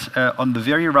colors, on the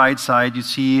very right side, you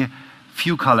see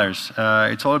few colors.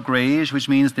 It's all grayish, which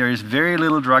means there is very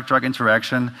little drug-drug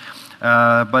interaction.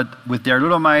 But with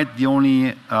darolutamide, the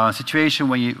only situation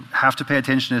where you have to pay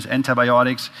attention is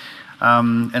antibiotics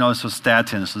and also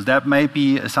statins. So that might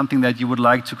be something that you would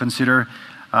like to consider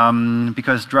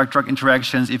because drug-drug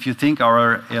interactions, if you think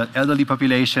our elderly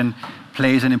population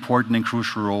plays an important and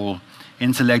crucial role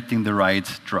in selecting the right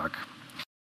drug.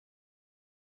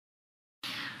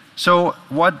 So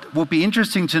what would be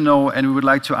interesting to know, and we would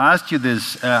like to ask you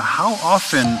this, how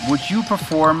often would you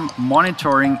perform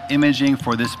monitoring imaging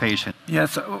for this patient?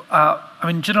 Yes, I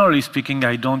mean, generally speaking,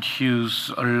 I don't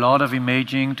use a lot of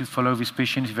imaging to follow these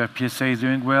patients if their PSA is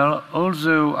doing well,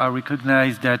 although I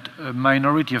recognize that a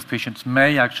minority of patients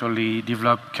may actually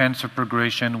develop cancer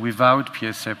progression without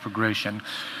PSA progression.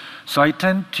 So I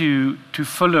tend to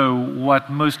follow what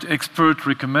most experts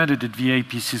recommended at the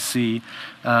APCC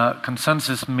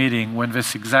consensus meeting when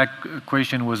this exact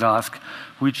question was asked,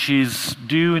 which is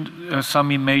do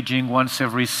some imaging once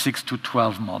every 6 to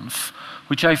 12 months,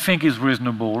 which I think is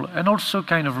reasonable and also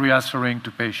kind of reassuring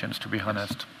to patients, to be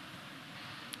honest.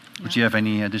 Would you have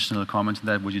any additional comments on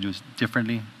that? Would you do it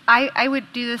differently? I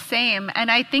would do the same. And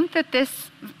I think that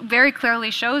this very clearly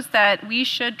shows that we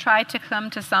should try to come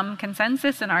to some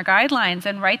consensus in our guidelines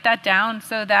and write that down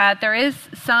so that there is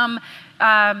some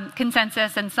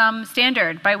consensus and some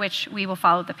standard by which we will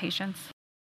follow the patients.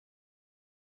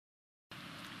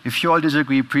 If you all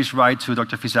disagree, please write to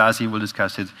Dr. Fizazi. We'll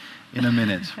discuss it in a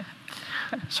minute.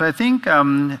 So I think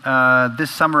this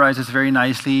summarizes very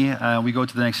nicely. We go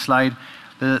to the next slide.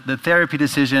 The therapy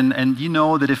decision, and you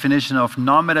know the definition of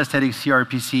non-metastatic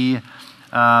CRPC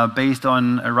based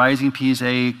on a rising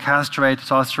PSA, castrate,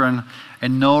 testosterone,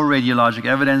 and no radiologic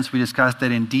evidence. We discussed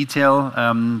that in detail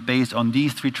based on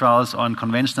these 3 trials on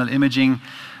conventional imaging.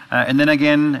 And then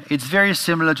again, it's very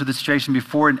similar to the situation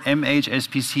before in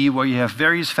MHSPC, where you have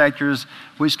various factors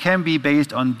which can be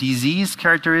based on disease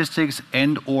characteristics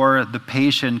and or the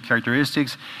patient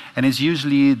characteristics. And it's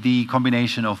usually the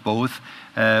combination of both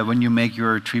when you make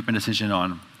your treatment decision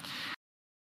on.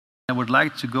 I would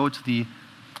like to go to the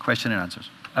question and answers.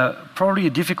 Probably a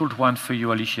difficult one for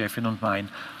you, Alicia, if you don't mind.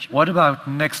 Sure. What about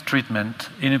next treatment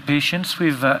in a patient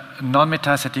with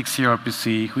non-metastatic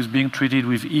CRPC who's being treated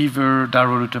with either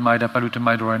darolutamide,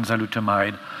 apalutamide, or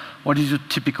enzalutamide? What is your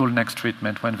typical next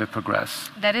treatment when they progress?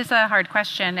 That is a hard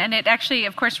question. And it actually,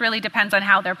 of course, really depends on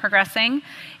how they're progressing.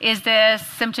 Is this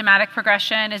symptomatic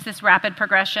progression? Is this rapid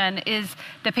progression? Is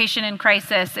the patient in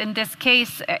crisis? In this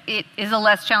case, it is a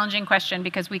less challenging question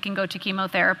because we can go to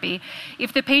chemotherapy.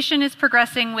 If the patient is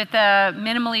progressing with a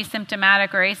minimally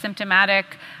symptomatic or asymptomatic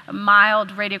mild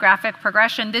radiographic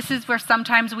progression, this is where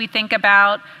sometimes we think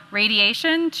about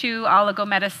radiation to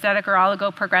oligometastatic or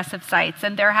oligoprogressive sites.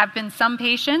 And there have been some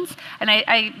patients, and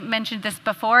I mentioned this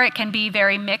before, it can be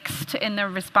very mixed in the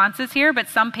responses here, but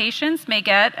some patients may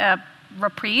get a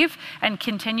reprieve and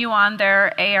continue on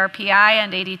their ARPI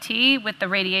and ADT with the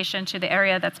radiation to the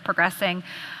area that's progressing.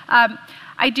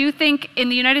 I do think in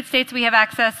the United States we have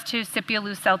access to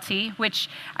Sipuleucel-T, which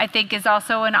I think is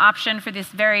also an option for this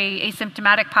very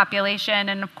asymptomatic population.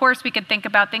 And of course we could think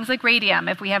about things like radium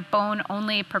if we have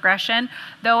bone-only progression,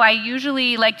 though I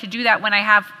usually like to do that when I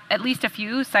have at least a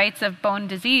few sites of bone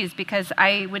disease because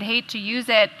I would hate to use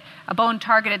a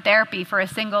bone-targeted therapy for a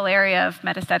single area of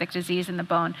metastatic disease in the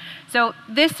bone. So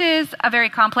this is a very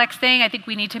complex thing. I think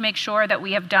we need to make sure that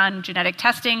we have done genetic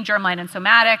testing, germline and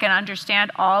somatic, and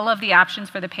understand all of the options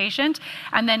for the patient,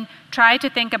 and then try to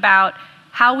think about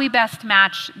how we best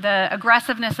match the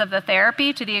aggressiveness of the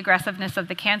therapy to the aggressiveness of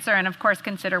the cancer, and of course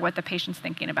consider what the patient's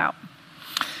thinking about.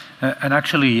 And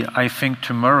actually, I think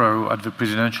tomorrow at the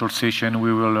presidential session,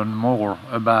 we will learn more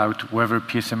about whether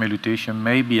PSMA mutation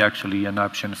may be actually an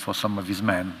option for some of these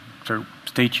men. So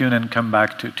stay tuned and come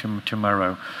back to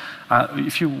tomorrow.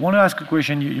 If you want to ask a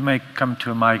question, you may come to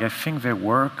a mic. I think they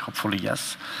work, hopefully,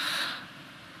 yes.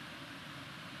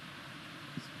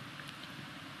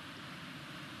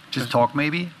 Just talk,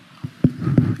 maybe?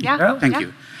 Yeah. Thank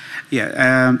you.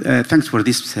 Yeah, thanks for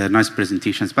these nice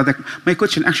presentations. But my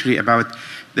question actually about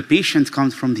the patient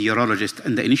comes from the urologist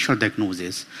and the initial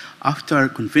diagnosis after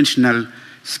conventional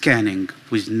scanning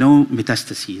with no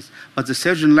metastases. But the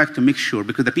surgeon likes to make sure,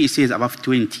 because the PSA is above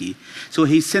 20, so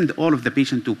he sent all of the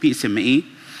patient to PSMA,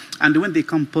 and when they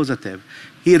come positive,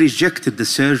 he rejected the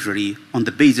surgery on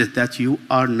the basis that you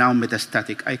are now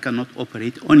metastatic. I cannot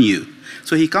operate on you.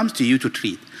 So he comes to you to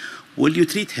treat. Will you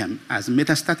treat him as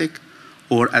metastatic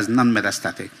or as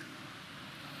non-metastatic?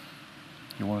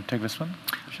 You want to take this one?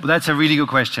 Well, that's a really good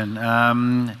question.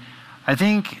 I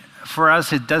think for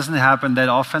us, it doesn't happen that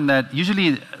often. That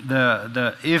usually,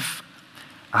 if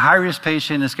a high-risk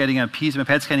patient is getting a PSMA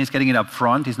PET scan, he's getting it up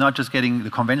front. He's not just getting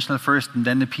the conventional first and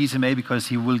then the PSMA because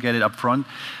he will get it up front.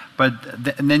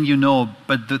 and then you know.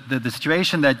 But the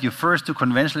situation that you first do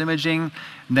conventional imaging,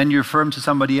 and then you refer him to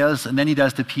somebody else, and then he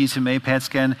does the PSMA PET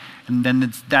scan, and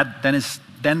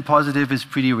then positive is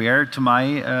pretty rare to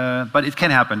but it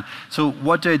can happen. So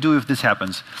what do I do if this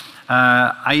happens?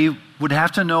 I would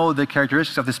have to know the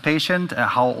characteristics of this patient.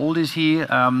 How old is he?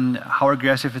 How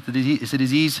aggressive is the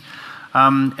disease?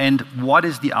 And what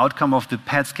is the outcome of the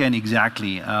PET scan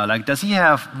exactly? Like, does he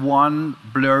have one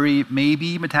blurry,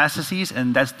 maybe metastases,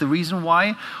 and that's the reason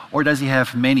why? Or does he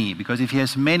have many? Because if he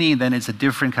has many, then it's a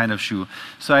different kind of shoe.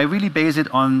 So I really base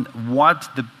it on what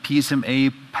the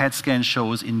PSMA PET scan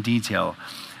shows in detail.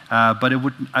 But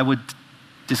I would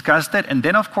discuss that. And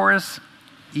then, of course,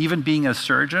 even being a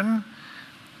surgeon,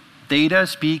 data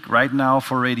speak right now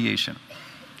for radiation.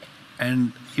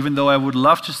 And even though I would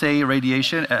love to say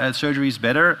radiation surgery is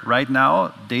better, right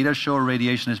now data show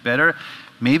radiation is better.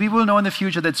 Maybe we'll know in the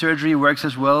future that surgery works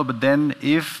as well, but then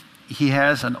if he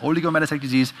has an oligometastatic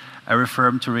disease, I refer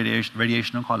him to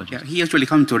radiation oncology. Yeah, he usually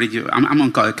comes to I'm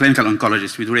a clinical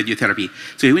oncologist with radiotherapy.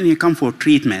 So when he comes for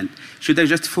treatment, should I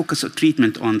just focus on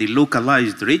treatment on the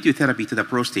localized radiotherapy to the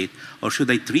prostate, or should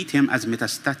I treat him as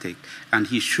metastatic and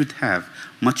he should have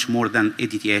much more than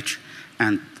ADTH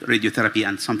and radiotherapy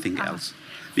and something else?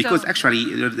 Because actually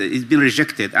it's been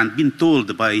rejected and been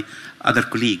told by other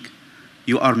colleague,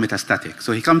 you are metastatic.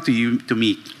 So he comes to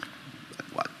me.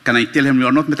 Can I tell him you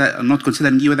are not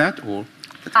considering you that, or?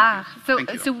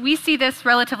 So we see this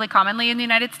relatively commonly in the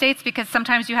United States because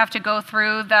sometimes you have to go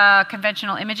through the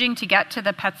conventional imaging to get to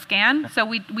the PET scan. So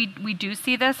we do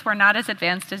see this. We're not as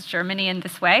advanced as Germany in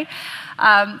this way,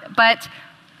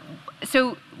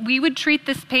 So we would treat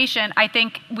this patient, I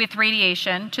think, with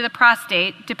radiation to the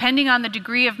prostate, depending on the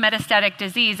degree of metastatic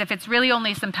disease. If it's really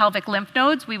only some pelvic lymph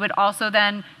nodes, we would also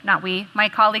then, my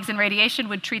colleagues in radiation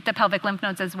would treat the pelvic lymph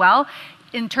nodes as well.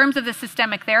 In terms of the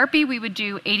systemic therapy, we would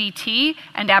do ADT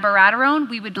and abiraterone.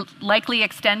 We would likely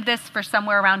extend this for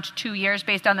somewhere around 2 years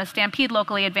based on the STAMPEDE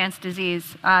locally advanced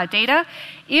disease data.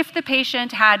 If the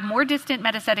patient had more distant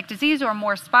metastatic disease or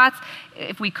more spots,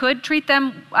 if we could treat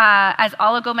them as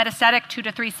oligometastatic, 2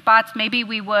 to 3 spots, maybe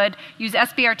we would use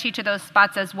SBRT to those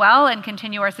spots as well and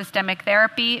continue our systemic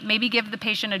therapy. Maybe give the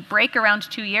patient a break around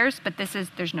 2 years, but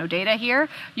there's no data here.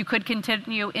 You could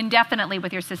continue indefinitely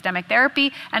with your systemic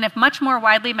therapy, and if much more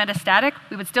widely metastatic,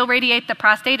 we would still radiate the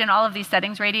prostate in all of these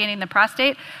settings, radiating the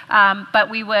prostate, but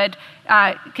we would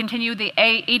continue the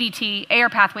ADT, AR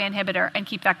pathway inhibitor, and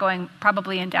keep that going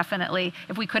probably indefinitely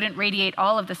if we couldn't radiate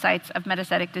all of the sites of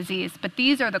metastatic disease. But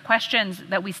these are the questions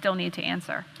that we still need to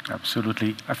answer.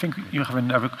 Absolutely. I think you have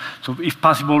another, so if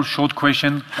possible, short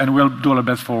question, and we'll do our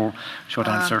best for short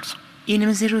answers. In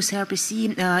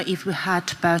M0CRPC, if we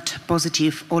had PET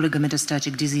positive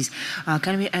oligometastatic disease,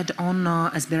 can we add on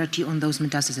SBRT on those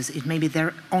metastases? It may be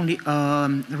their only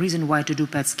reason why to do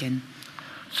PET scan.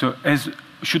 So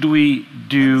should we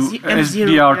do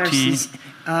SBRT?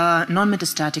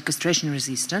 Non-metastatic castration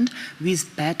resistant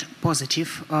with PET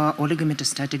positive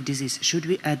oligometastatic disease. Should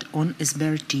we add on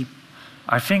SBRT?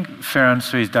 I think fair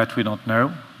answer is that we don't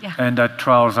know. Yeah. And that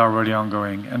trials are already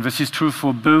ongoing. And this is true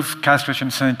for both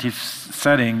castration-sensitive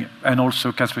setting and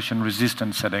also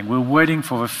castration-resistant setting. We're waiting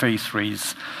for the phase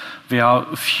 3s. There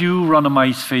are a few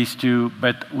randomized phase 2,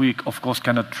 but we, of course,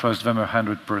 cannot trust them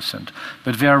 100%.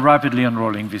 But they are rapidly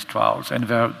enrolling these trials, and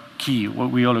they're key,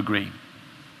 we all agree.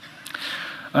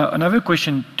 Another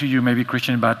question to you, maybe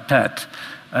Christian, about PET.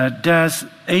 Does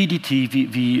ADT,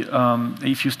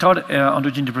 if you start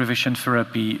androgen deprivation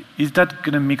therapy, is that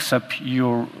going to mix up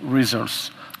your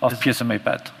results of PSMA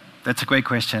PET? That's a great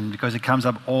question because it comes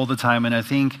up all the time, and I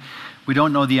think we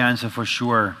don't know the answer for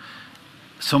sure.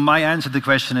 So my answer to the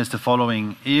question is the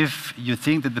following. If you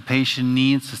think that the patient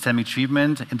needs systemic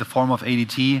treatment in the form of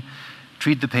ADT,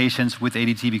 treat the patients with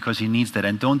ADT because he needs that,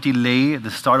 and don't delay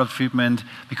the start of treatment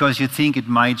because you think it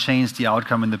might change the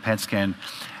outcome in the PET scan.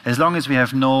 As long as we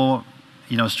have no,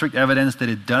 strict evidence that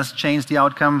it does change the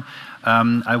outcome,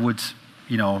 I would,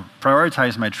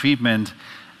 prioritize my treatment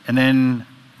and then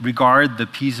regard the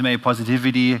PSMA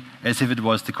positivity as if it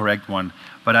was the correct one.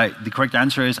 But the correct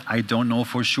answer is I don't know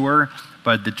for sure.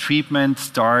 But the treatment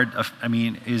start, I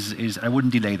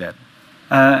wouldn't delay that.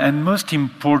 And most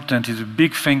important is a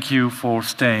big thank you for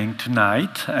staying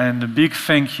tonight, and a big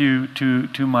thank you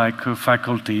to my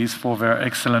co-faculties for their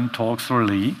excellent talks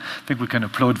early. I think we can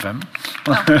applaud them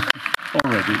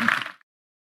already.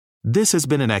 This has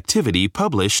been an activity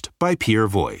published by Peer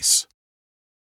Voice.